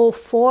have all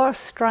 4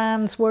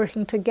 strands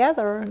working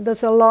together,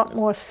 there's a lot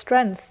more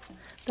strength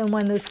than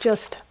when there's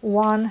just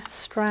one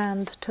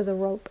strand to the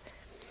rope.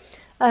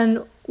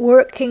 And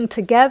working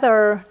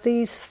together,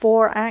 these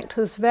 4 act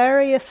as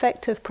very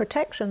effective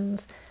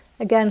protections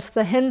against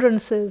the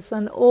hindrances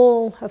and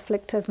all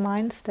afflictive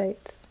mind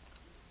states.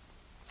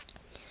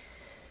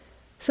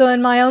 So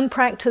in my own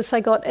practice, I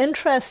got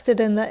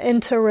interested in the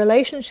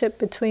interrelationship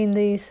between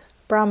these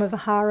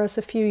Brahmaviharas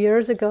a few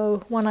years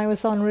ago when I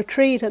was on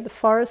retreat at the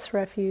forest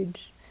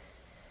refuge.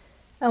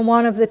 And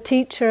one of the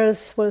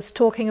teachers was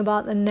talking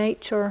about the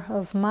nature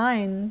of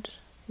mind,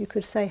 you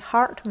could say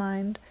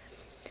heart-mind,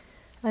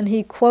 and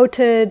he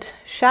quoted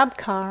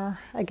Shabkar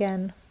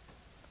again.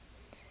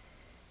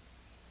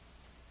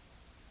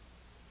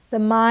 The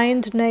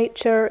mind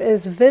nature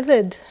is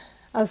vivid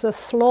as a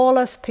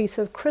flawless piece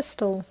of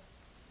crystal,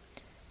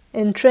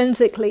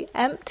 intrinsically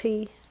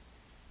empty,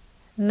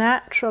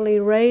 naturally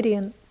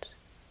radiant,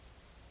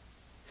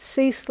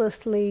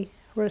 ceaselessly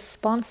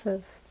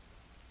responsive.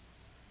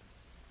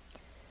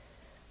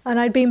 And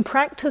I'd been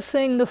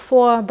practicing the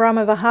 4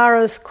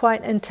 Brahmaviharas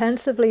quite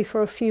intensively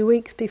for a few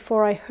weeks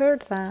before I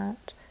heard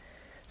that.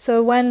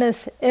 So when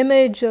this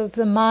image of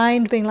the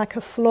mind being like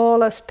a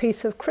flawless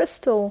piece of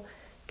crystal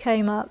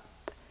came up,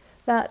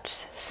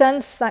 that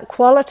sense, that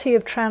quality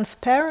of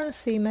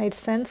transparency made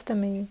sense to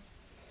me.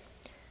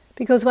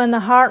 Because when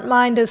the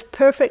heart-mind is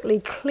perfectly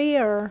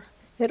clear,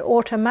 it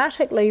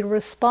automatically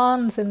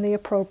responds in the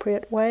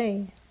appropriate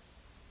way,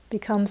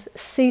 becomes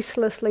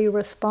ceaselessly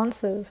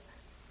responsive.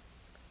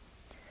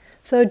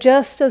 So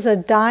just as a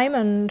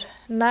diamond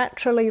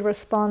naturally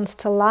responds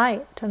to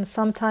light and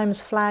sometimes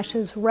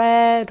flashes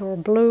red or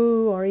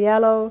blue or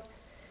yellow,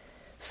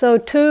 so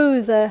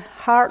too the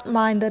heart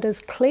mind that is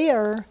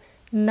clear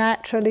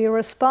naturally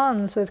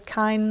responds with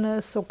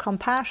kindness or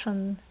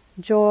compassion,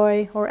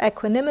 joy or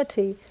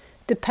equanimity,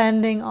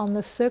 depending on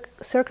the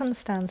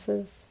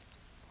circumstances.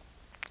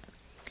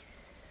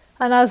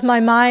 And as my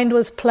mind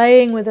was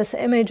playing with this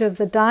image of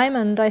the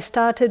diamond, I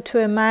started to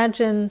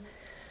imagine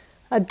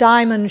a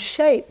diamond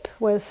shape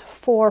with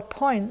 4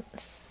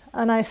 points.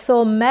 And I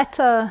saw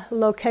Metta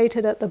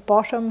located at the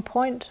bottom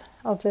point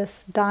of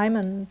this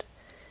diamond,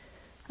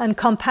 and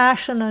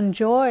compassion and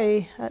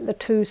joy at the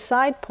 2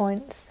 side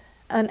points,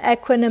 and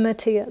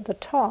equanimity at the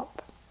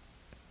top.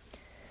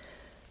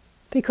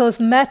 Because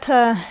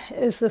Metta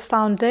is the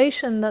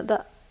foundation that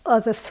the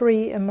other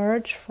 3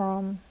 emerge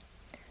from.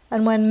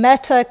 And when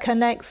Metta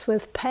connects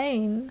with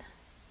pain,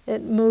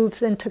 it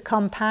moves into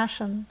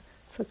compassion.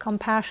 So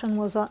compassion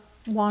was on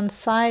one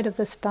side of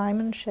this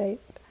diamond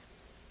shape.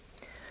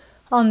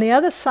 On the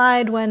other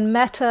side, when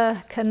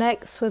Metta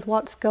connects with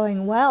what's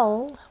going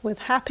well, with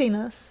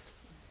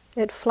happiness,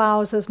 it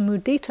flowers as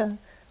mudita.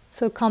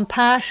 So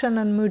compassion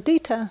and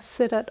mudita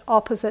sit at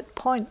opposite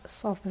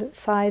points, opposite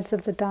sides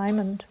of the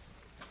diamond.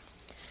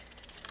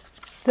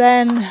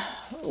 Then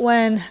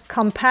when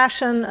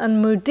compassion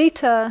and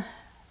mudita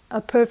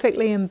are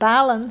perfectly in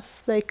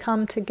balance, they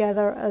come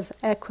together as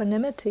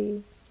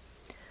equanimity.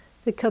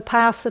 The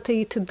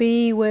capacity to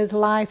be with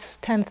life's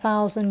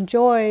 10,000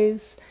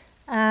 joys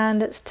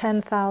and its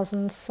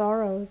 10,000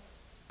 sorrows.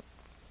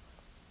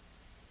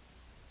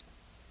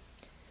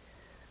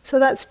 So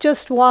that's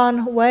just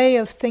one way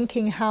of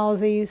thinking how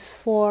these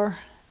 4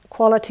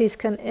 qualities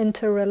can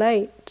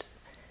interrelate.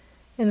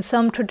 In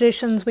some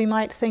traditions we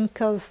might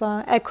think of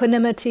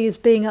equanimity as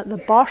being at the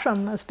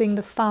bottom, as being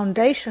the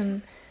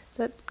foundation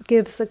that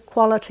gives the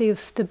quality of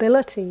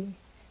stability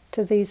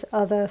to these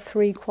other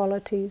 3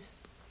 qualities.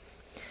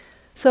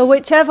 So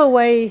whichever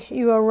way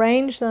you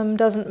arrange them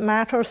doesn't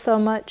matter so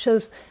much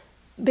as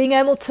being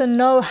able to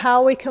know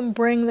how we can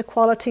bring the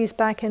qualities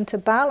back into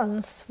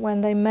balance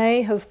when they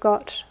may have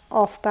got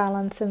off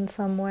balance in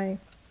some way.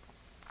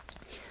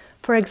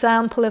 For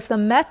example, if the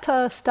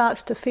metta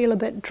starts to feel a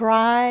bit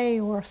dry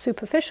or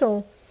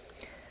superficial,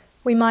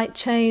 we might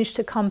change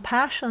to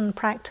compassion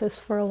practice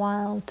for a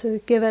while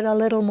to give it a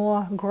little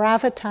more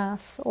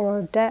gravitas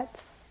or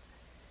depth.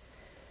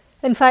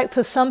 In fact,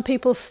 for some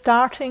people,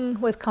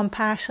 starting with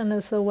compassion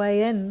is the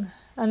way in.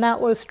 And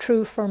that was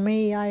true for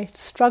me. I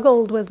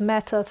struggled with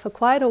metta for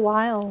quite a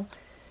while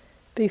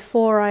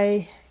before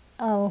I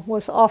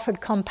was offered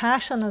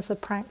compassion as a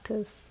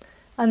practice.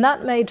 And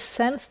that made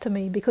sense to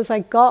me because I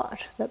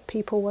got that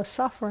people were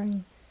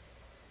suffering.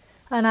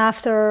 And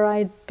after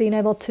I'd been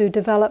able to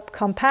develop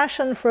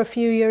compassion for a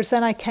few years,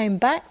 then I came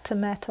back to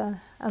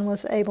metta and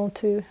was able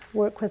to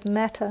work with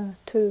metta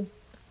too.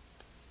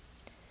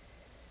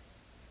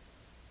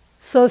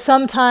 So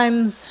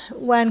sometimes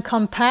when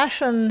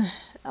compassion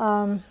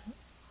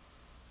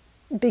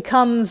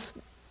becomes,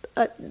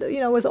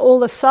 with all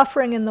the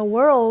suffering in the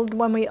world,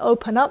 when we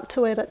open up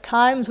to it, at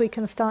times we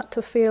can start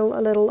to feel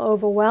a little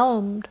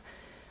overwhelmed.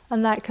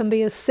 And that can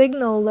be a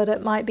signal that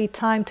it might be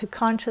time to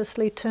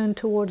consciously turn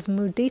towards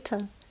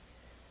mudita,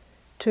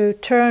 to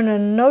turn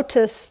and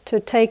notice, to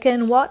take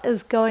in what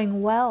is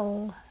going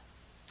well.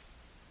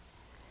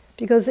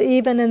 Because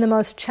even in the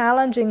most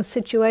challenging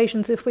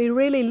situations, if we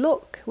really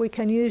look, we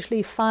can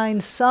usually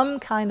find some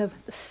kind of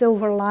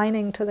silver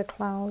lining to the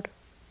cloud.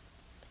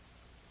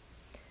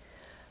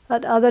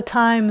 At other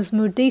times,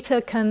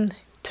 mudita can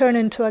turn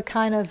into a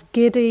kind of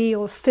giddy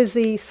or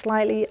fizzy,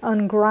 slightly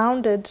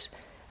ungrounded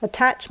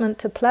attachment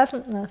to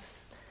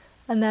pleasantness,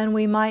 and then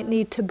we might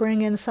need to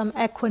bring in some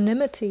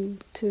equanimity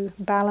to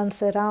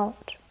balance it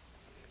out.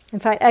 In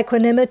fact,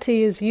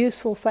 equanimity is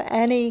useful for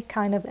any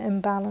kind of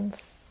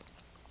imbalance.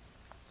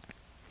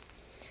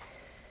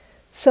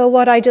 So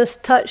what I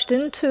just touched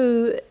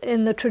into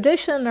in the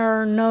tradition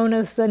are known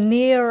as the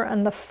near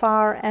and the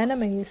far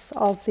enemies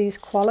of these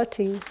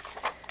qualities.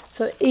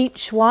 So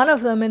each one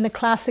of them in the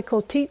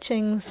classical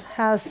teachings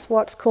has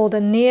what's called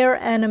a near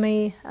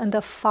enemy and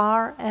a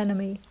far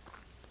enemy.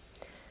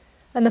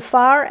 And the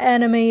far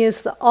enemy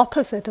is the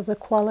opposite of the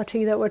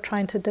quality that we're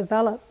trying to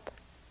develop.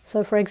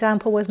 So for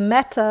example, with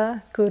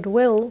metta,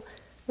 goodwill,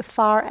 the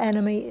far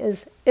enemy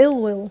is ill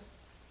will.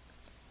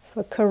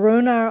 For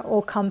karuna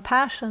or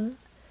compassion,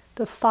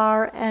 the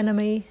far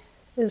enemy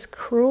is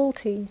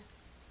cruelty.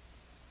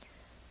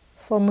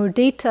 For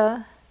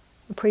mudita,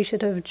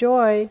 appreciative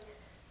joy,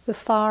 the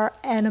far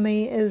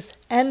enemy is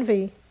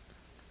envy.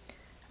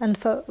 And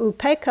for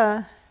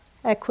upekkha,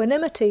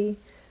 equanimity,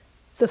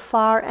 the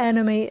far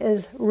enemy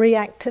is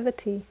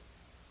reactivity.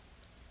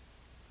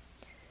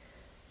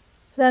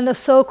 Then the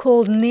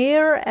so-called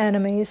near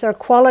enemies are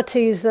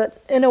qualities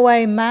that in a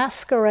way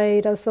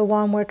masquerade as the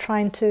one we're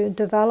trying to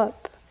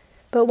develop.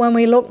 But when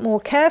we look more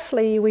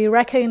carefully, we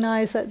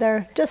recognize that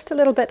they're just a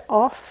little bit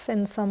off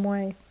in some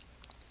way.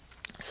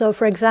 So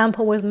for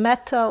example, with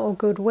metta or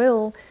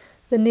goodwill,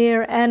 the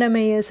near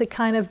enemy is a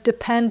kind of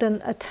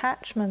dependent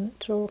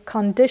attachment or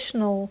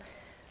conditional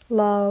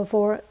love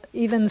or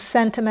even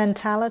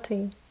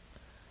sentimentality.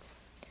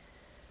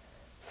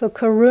 For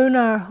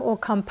karuna or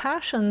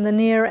compassion, the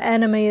near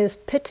enemy is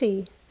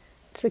pity.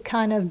 It's a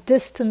kind of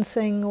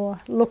distancing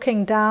or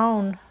looking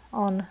down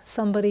on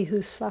somebody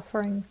who's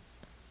suffering.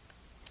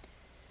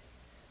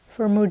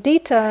 For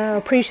mudita,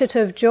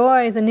 appreciative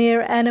joy, the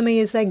near enemy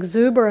is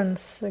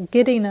exuberance, or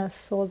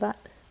giddiness, or that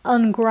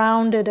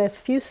ungrounded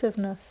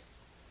effusiveness.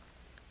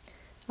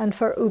 And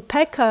for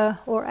upekkha,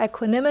 or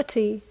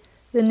equanimity,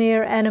 the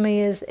near enemy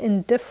is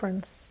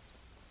indifference.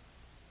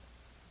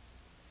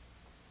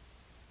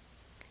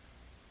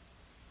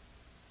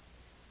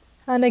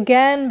 And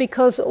again,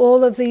 because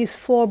all of these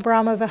four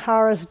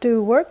Brahmaviharas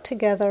do work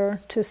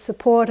together to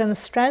support and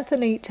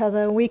strengthen each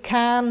other, we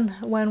can,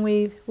 when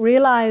we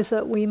realize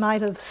that we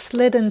might have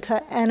slid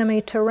into enemy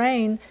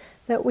terrain,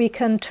 that we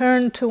can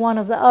turn to one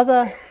of the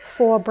other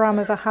four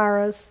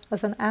Brahmaviharas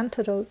as an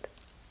antidote.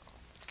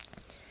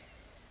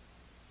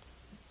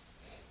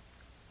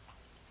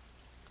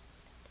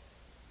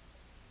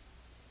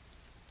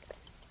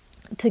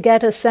 To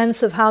get a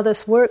sense of how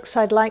this works,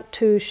 I'd like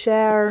to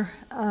share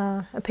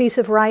a piece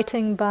of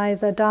writing by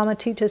the Dharma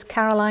teachers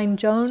Caroline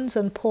Jones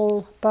and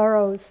Paul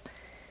Burrows.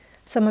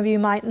 Some of you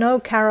might know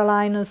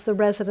Caroline as the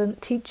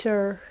resident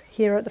teacher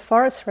here at the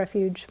Forest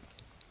Refuge.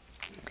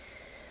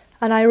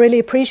 And I really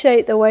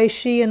appreciate the way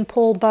she and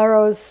Paul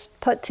Burrows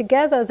put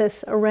together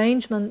this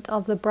arrangement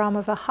of the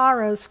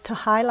Brahmaviharas to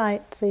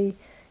highlight the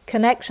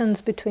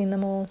connections between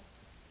them all.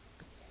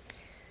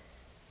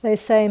 They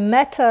say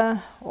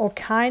metta, or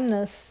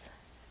kindness,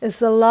 is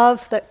the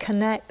love that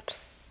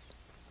connects.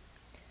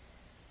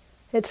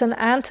 It's an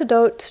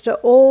antidote to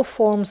all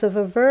forms of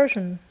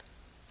aversion.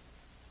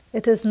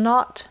 It is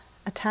not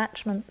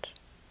attachment.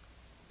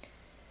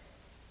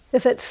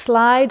 If it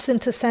slides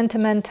into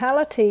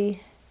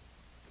sentimentality,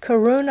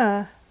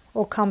 karuna,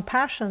 or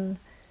compassion,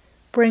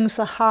 brings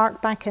the heart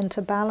back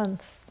into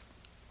balance.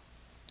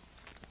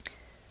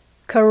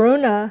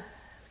 Karuna,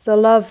 the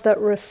love that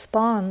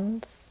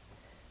responds,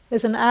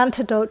 is an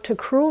antidote to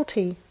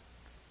cruelty.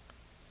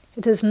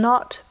 It is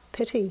not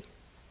pity.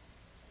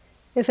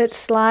 If it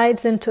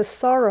slides into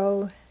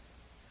sorrow,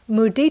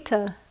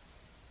 mudita,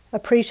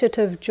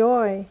 appreciative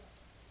joy,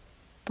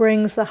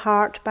 brings the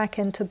heart back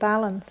into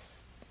balance.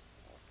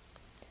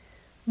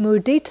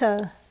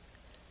 Mudita,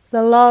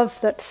 the love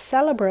that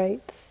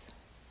celebrates,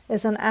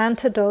 is an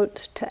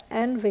antidote to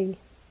envy.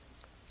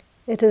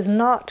 It is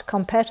not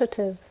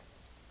competitive.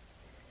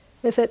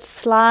 If it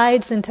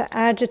slides into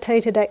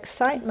agitated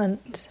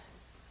excitement,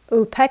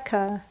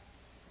 upekkha,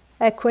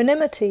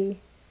 equanimity,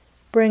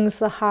 brings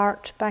the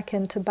heart back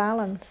into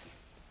balance.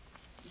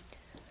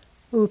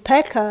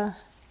 Upekkha,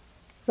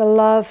 the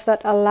love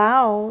that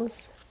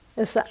allows,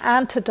 is the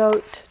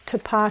antidote to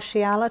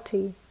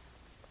partiality.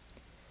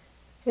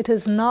 It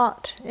is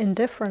not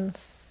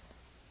indifference.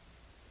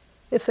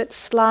 If it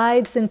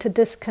slides into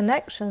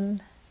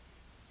disconnection,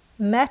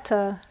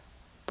 metta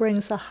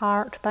brings the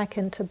heart back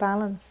into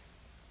balance.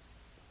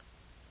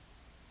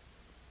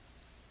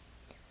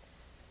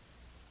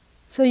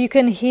 So you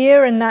can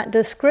hear in that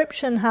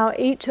description how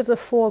each of the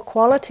four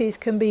qualities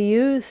can be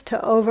used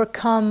to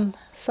overcome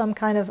some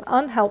kind of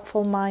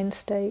unhelpful mind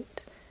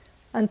state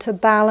and to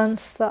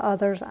balance the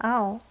others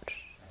out.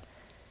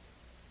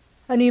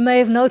 And you may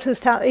have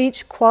noticed how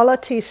each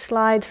quality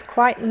slides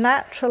quite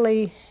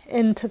naturally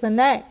into the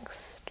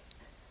next.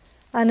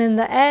 And in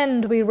the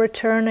end, we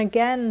return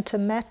again to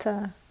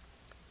metta.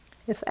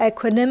 If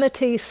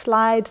equanimity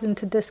slides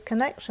into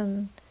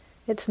disconnection,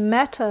 it's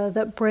metta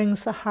that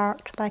brings the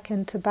heart back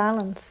into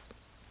balance.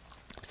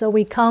 So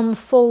we come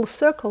full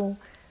circle,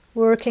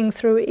 working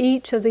through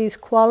each of these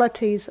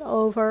qualities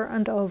over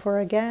and over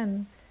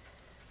again.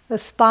 A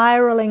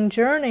spiraling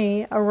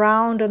journey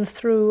around and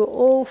through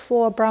all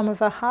four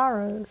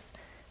Brahmaviharas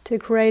to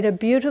create a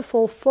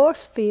beautiful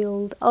force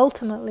field,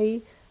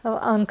 ultimately,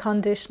 of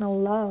unconditional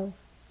love.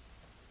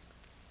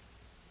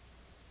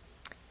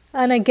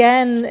 And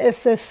again,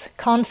 if this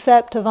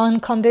concept of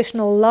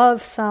unconditional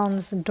love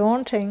sounds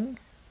daunting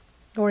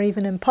or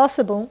even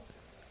impossible,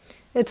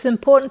 it's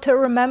important to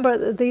remember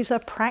that these are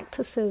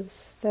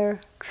practices,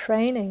 they're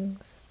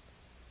trainings.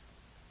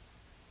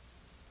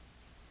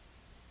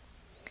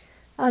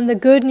 And the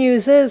good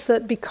news is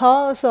that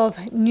because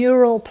of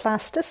neural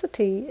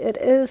plasticity, it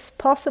is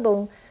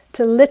possible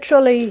to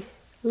literally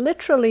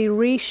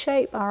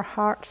reshape our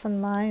hearts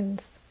and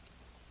minds.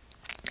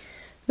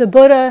 The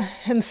Buddha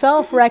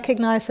himself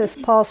recognized this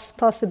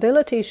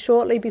possibility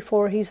shortly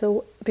before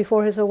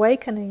his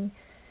awakening,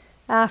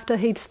 after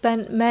he'd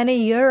spent many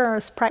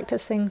years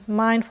practicing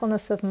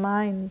mindfulness of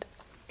mind.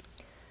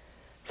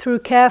 Through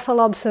careful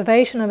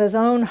observation of his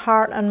own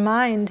heart and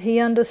mind, he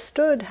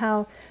understood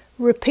how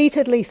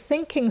repeatedly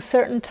thinking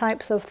certain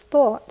types of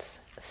thoughts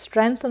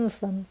strengthens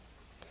them,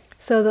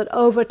 so that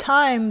over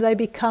time they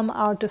become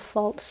our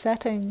default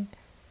setting.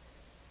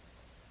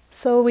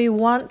 So we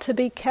want to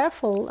be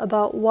careful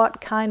about what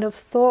kind of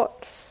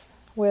thoughts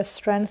we're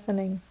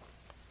strengthening.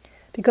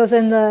 Because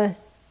in the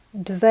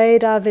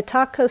Dveda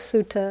Vitaka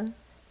Sutta,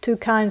 2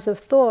 kinds of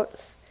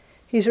thoughts,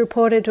 he's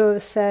reported to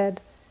have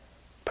said,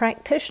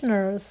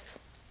 practitioners,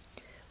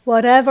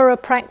 whatever a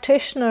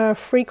practitioner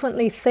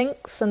frequently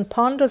thinks and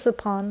ponders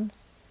upon,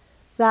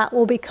 that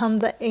will become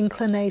the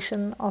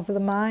inclination of the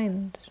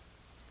mind.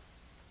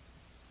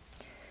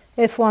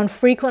 If one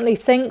frequently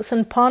thinks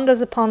and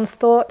ponders upon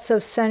thoughts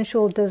of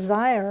sensual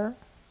desire,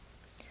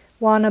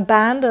 one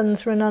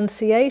abandons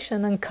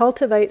renunciation and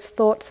cultivates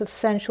thoughts of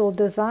sensual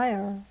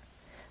desire,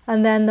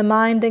 and then the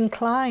mind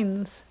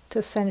inclines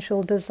to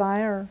sensual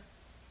desire.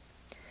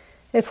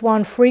 If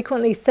one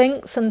frequently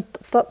thinks and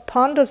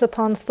ponders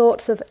upon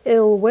thoughts of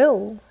ill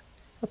will,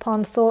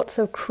 upon thoughts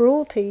of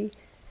cruelty,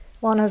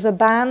 one has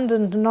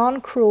abandoned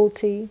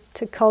non-cruelty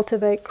to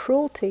cultivate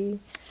cruelty,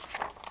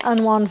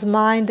 and one's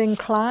mind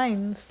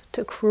inclines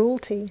to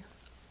cruelty.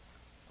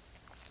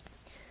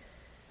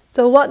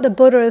 So what the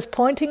Buddha is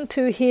pointing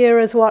to here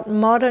is what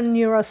modern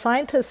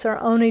neuroscientists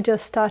are only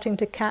just starting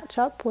to catch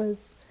up with,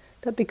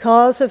 that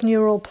because of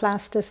neural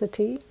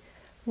plasticity,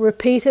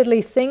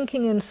 repeatedly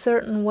thinking in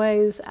certain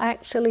ways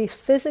actually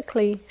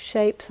physically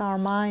shapes our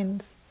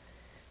minds.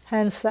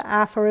 Hence the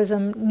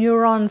aphorism,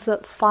 neurons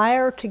that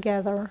fire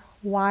together,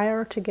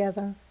 wire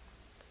together.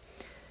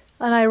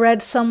 And I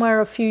read somewhere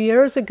a few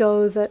years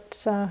ago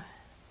that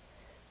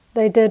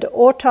they did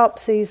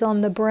autopsies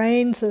on the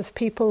brains of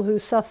people who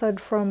suffered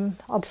from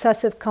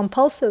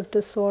obsessive-compulsive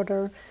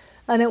disorder,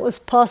 and it was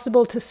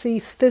possible to see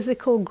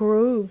physical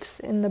grooves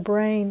in the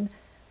brain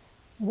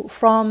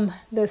from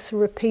this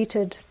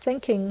repeated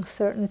thinking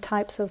certain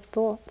types of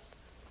thoughts.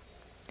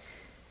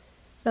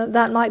 Now,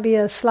 that might be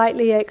a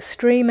slightly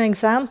extreme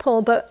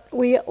example, but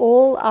we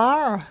all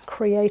are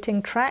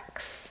creating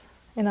tracks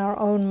in our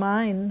own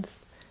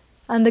minds.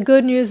 And the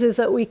good news is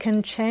that we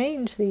can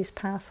change these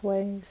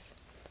pathways.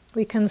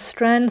 We can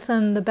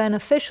strengthen the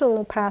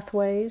beneficial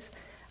pathways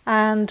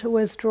and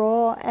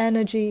withdraw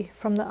energy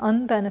from the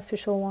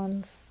unbeneficial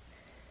ones.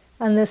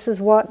 And this is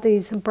what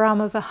these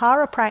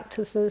Brahmavihara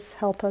practices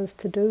help us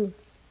to do.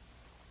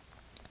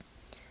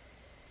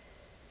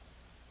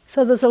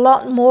 So there's a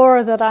lot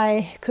more that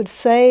I could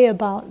say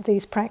about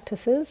these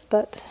practices,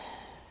 but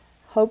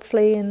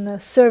hopefully in the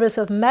service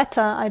of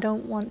metta, I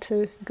don't want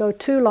to go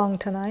too long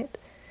tonight.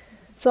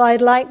 So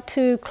I'd like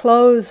to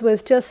close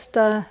with just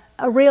a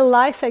real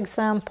life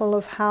example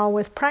of how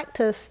with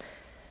practice,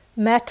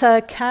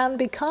 metta can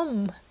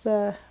become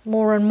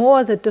more and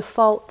more the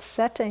default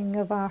setting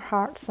of our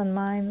hearts and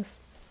minds.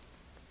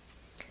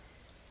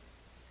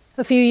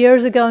 A few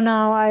years ago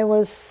now, I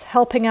was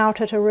helping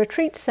out at a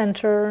retreat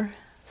center,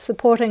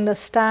 supporting the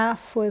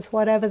staff with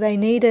whatever they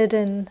needed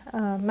in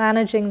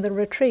managing the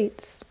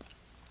retreats.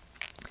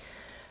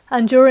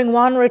 And during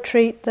one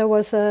retreat, there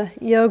was a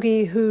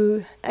yogi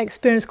who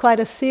experienced quite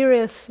a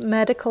serious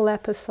medical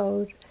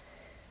episode.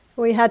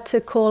 We had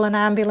to call an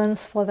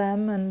ambulance for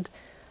them, and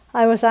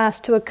I was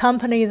asked to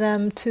accompany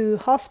them to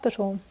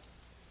hospital.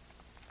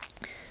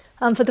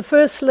 And for the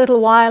first little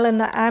while in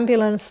the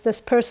ambulance,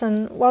 this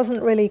person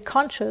wasn't really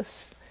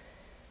conscious.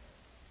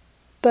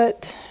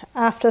 But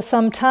after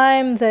some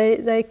time,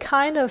 they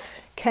kind of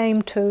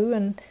came to,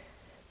 and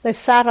they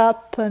sat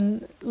up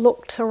and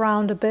looked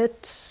around a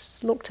bit,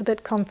 looked a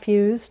bit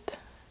confused,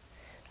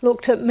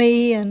 looked at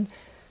me and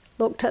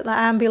looked at the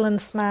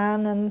ambulance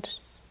man and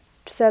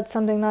said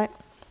something like,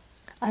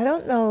 I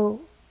don't know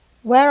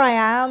where I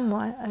am,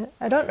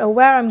 I don't know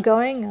where I'm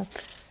going,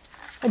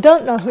 I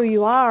don't know who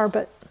you are,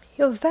 but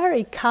you're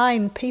very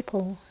kind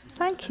people,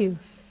 thank you.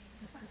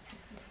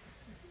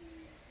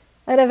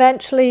 And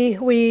eventually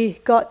we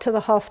got to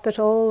the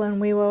hospital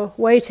and we were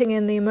waiting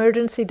in the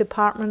emergency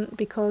department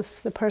because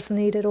the person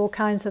needed all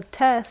kinds of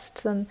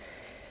tests, and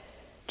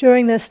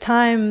during this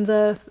time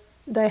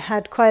they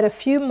had quite a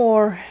few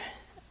more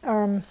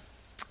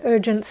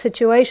urgent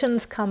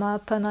situations come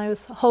up, and I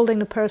was holding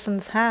the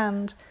person's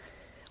hand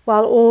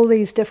while all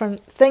these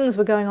different things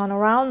were going on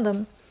around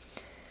them.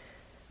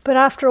 But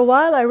after a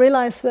while I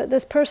realized that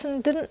this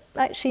person didn't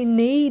actually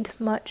need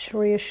much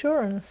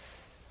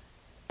reassurance.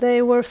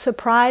 They were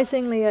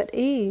surprisingly at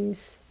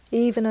ease,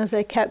 even as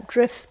they kept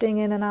drifting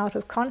in and out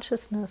of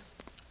consciousness.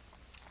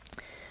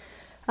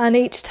 And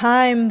each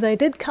time they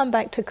did come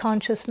back to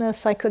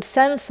consciousness, I could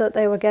sense that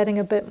they were getting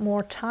a bit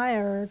more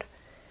tired.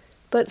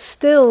 But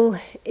still,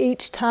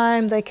 each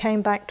time they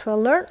came back to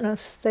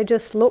alertness, they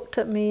just looked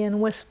at me and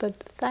whispered,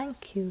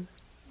 thank you,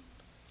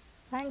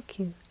 thank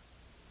you.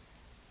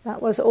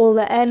 That was all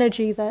the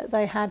energy that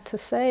they had to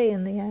say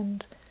in the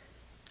end.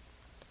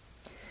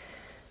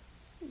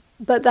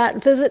 But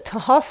that visit to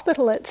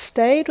hospital, it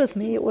stayed with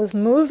me. It was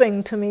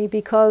moving to me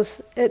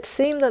because it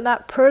seemed that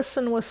that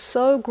person was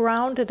so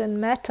grounded in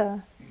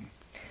metta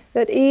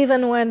that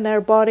even when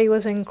their body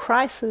was in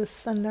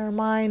crisis and their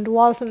mind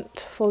wasn't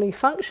fully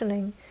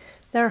functioning,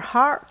 their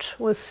heart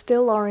was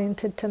still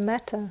oriented to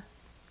metta.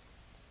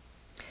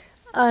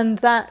 And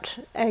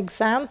that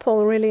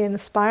example really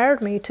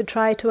inspired me to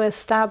try to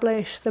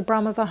establish the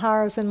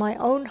Brahmaviharas in my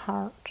own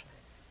heart,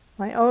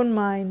 my own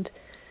mind,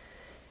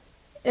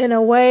 in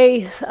a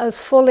way as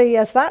fully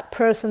as that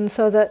person,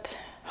 so that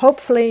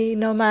hopefully,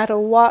 no matter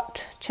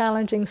what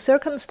challenging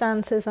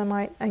circumstances I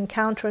might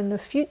encounter in the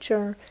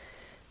future,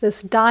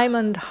 this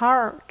diamond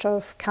heart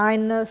of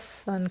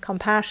kindness and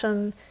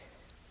compassion,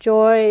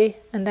 joy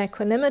and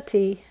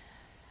equanimity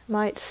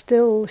might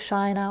still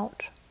shine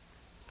out.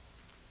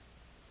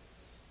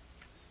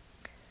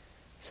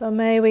 So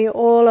may we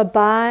all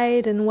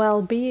abide in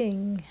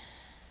well-being,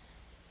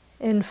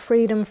 in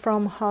freedom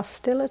from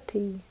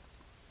hostility,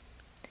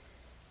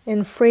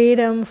 in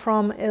freedom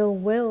from ill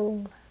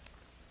will,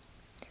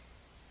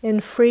 in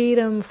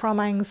freedom from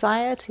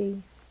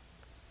anxiety,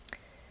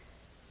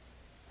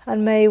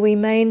 and may we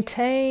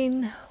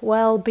maintain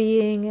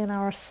well-being in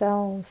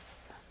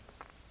ourselves.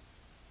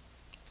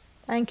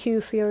 Thank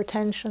you for your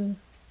attention.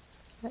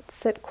 Let's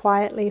sit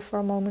quietly for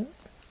a moment.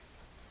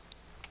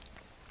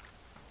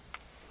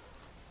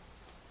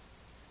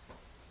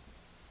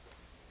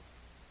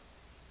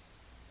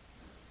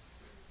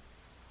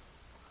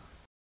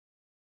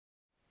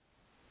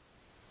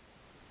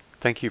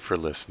 Thank you for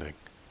listening.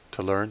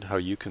 To learn how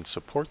you can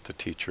support the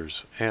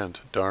teachers and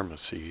Dharma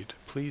Seed,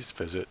 please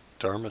visit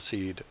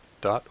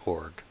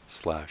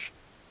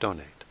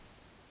dharmaseed.org/donate.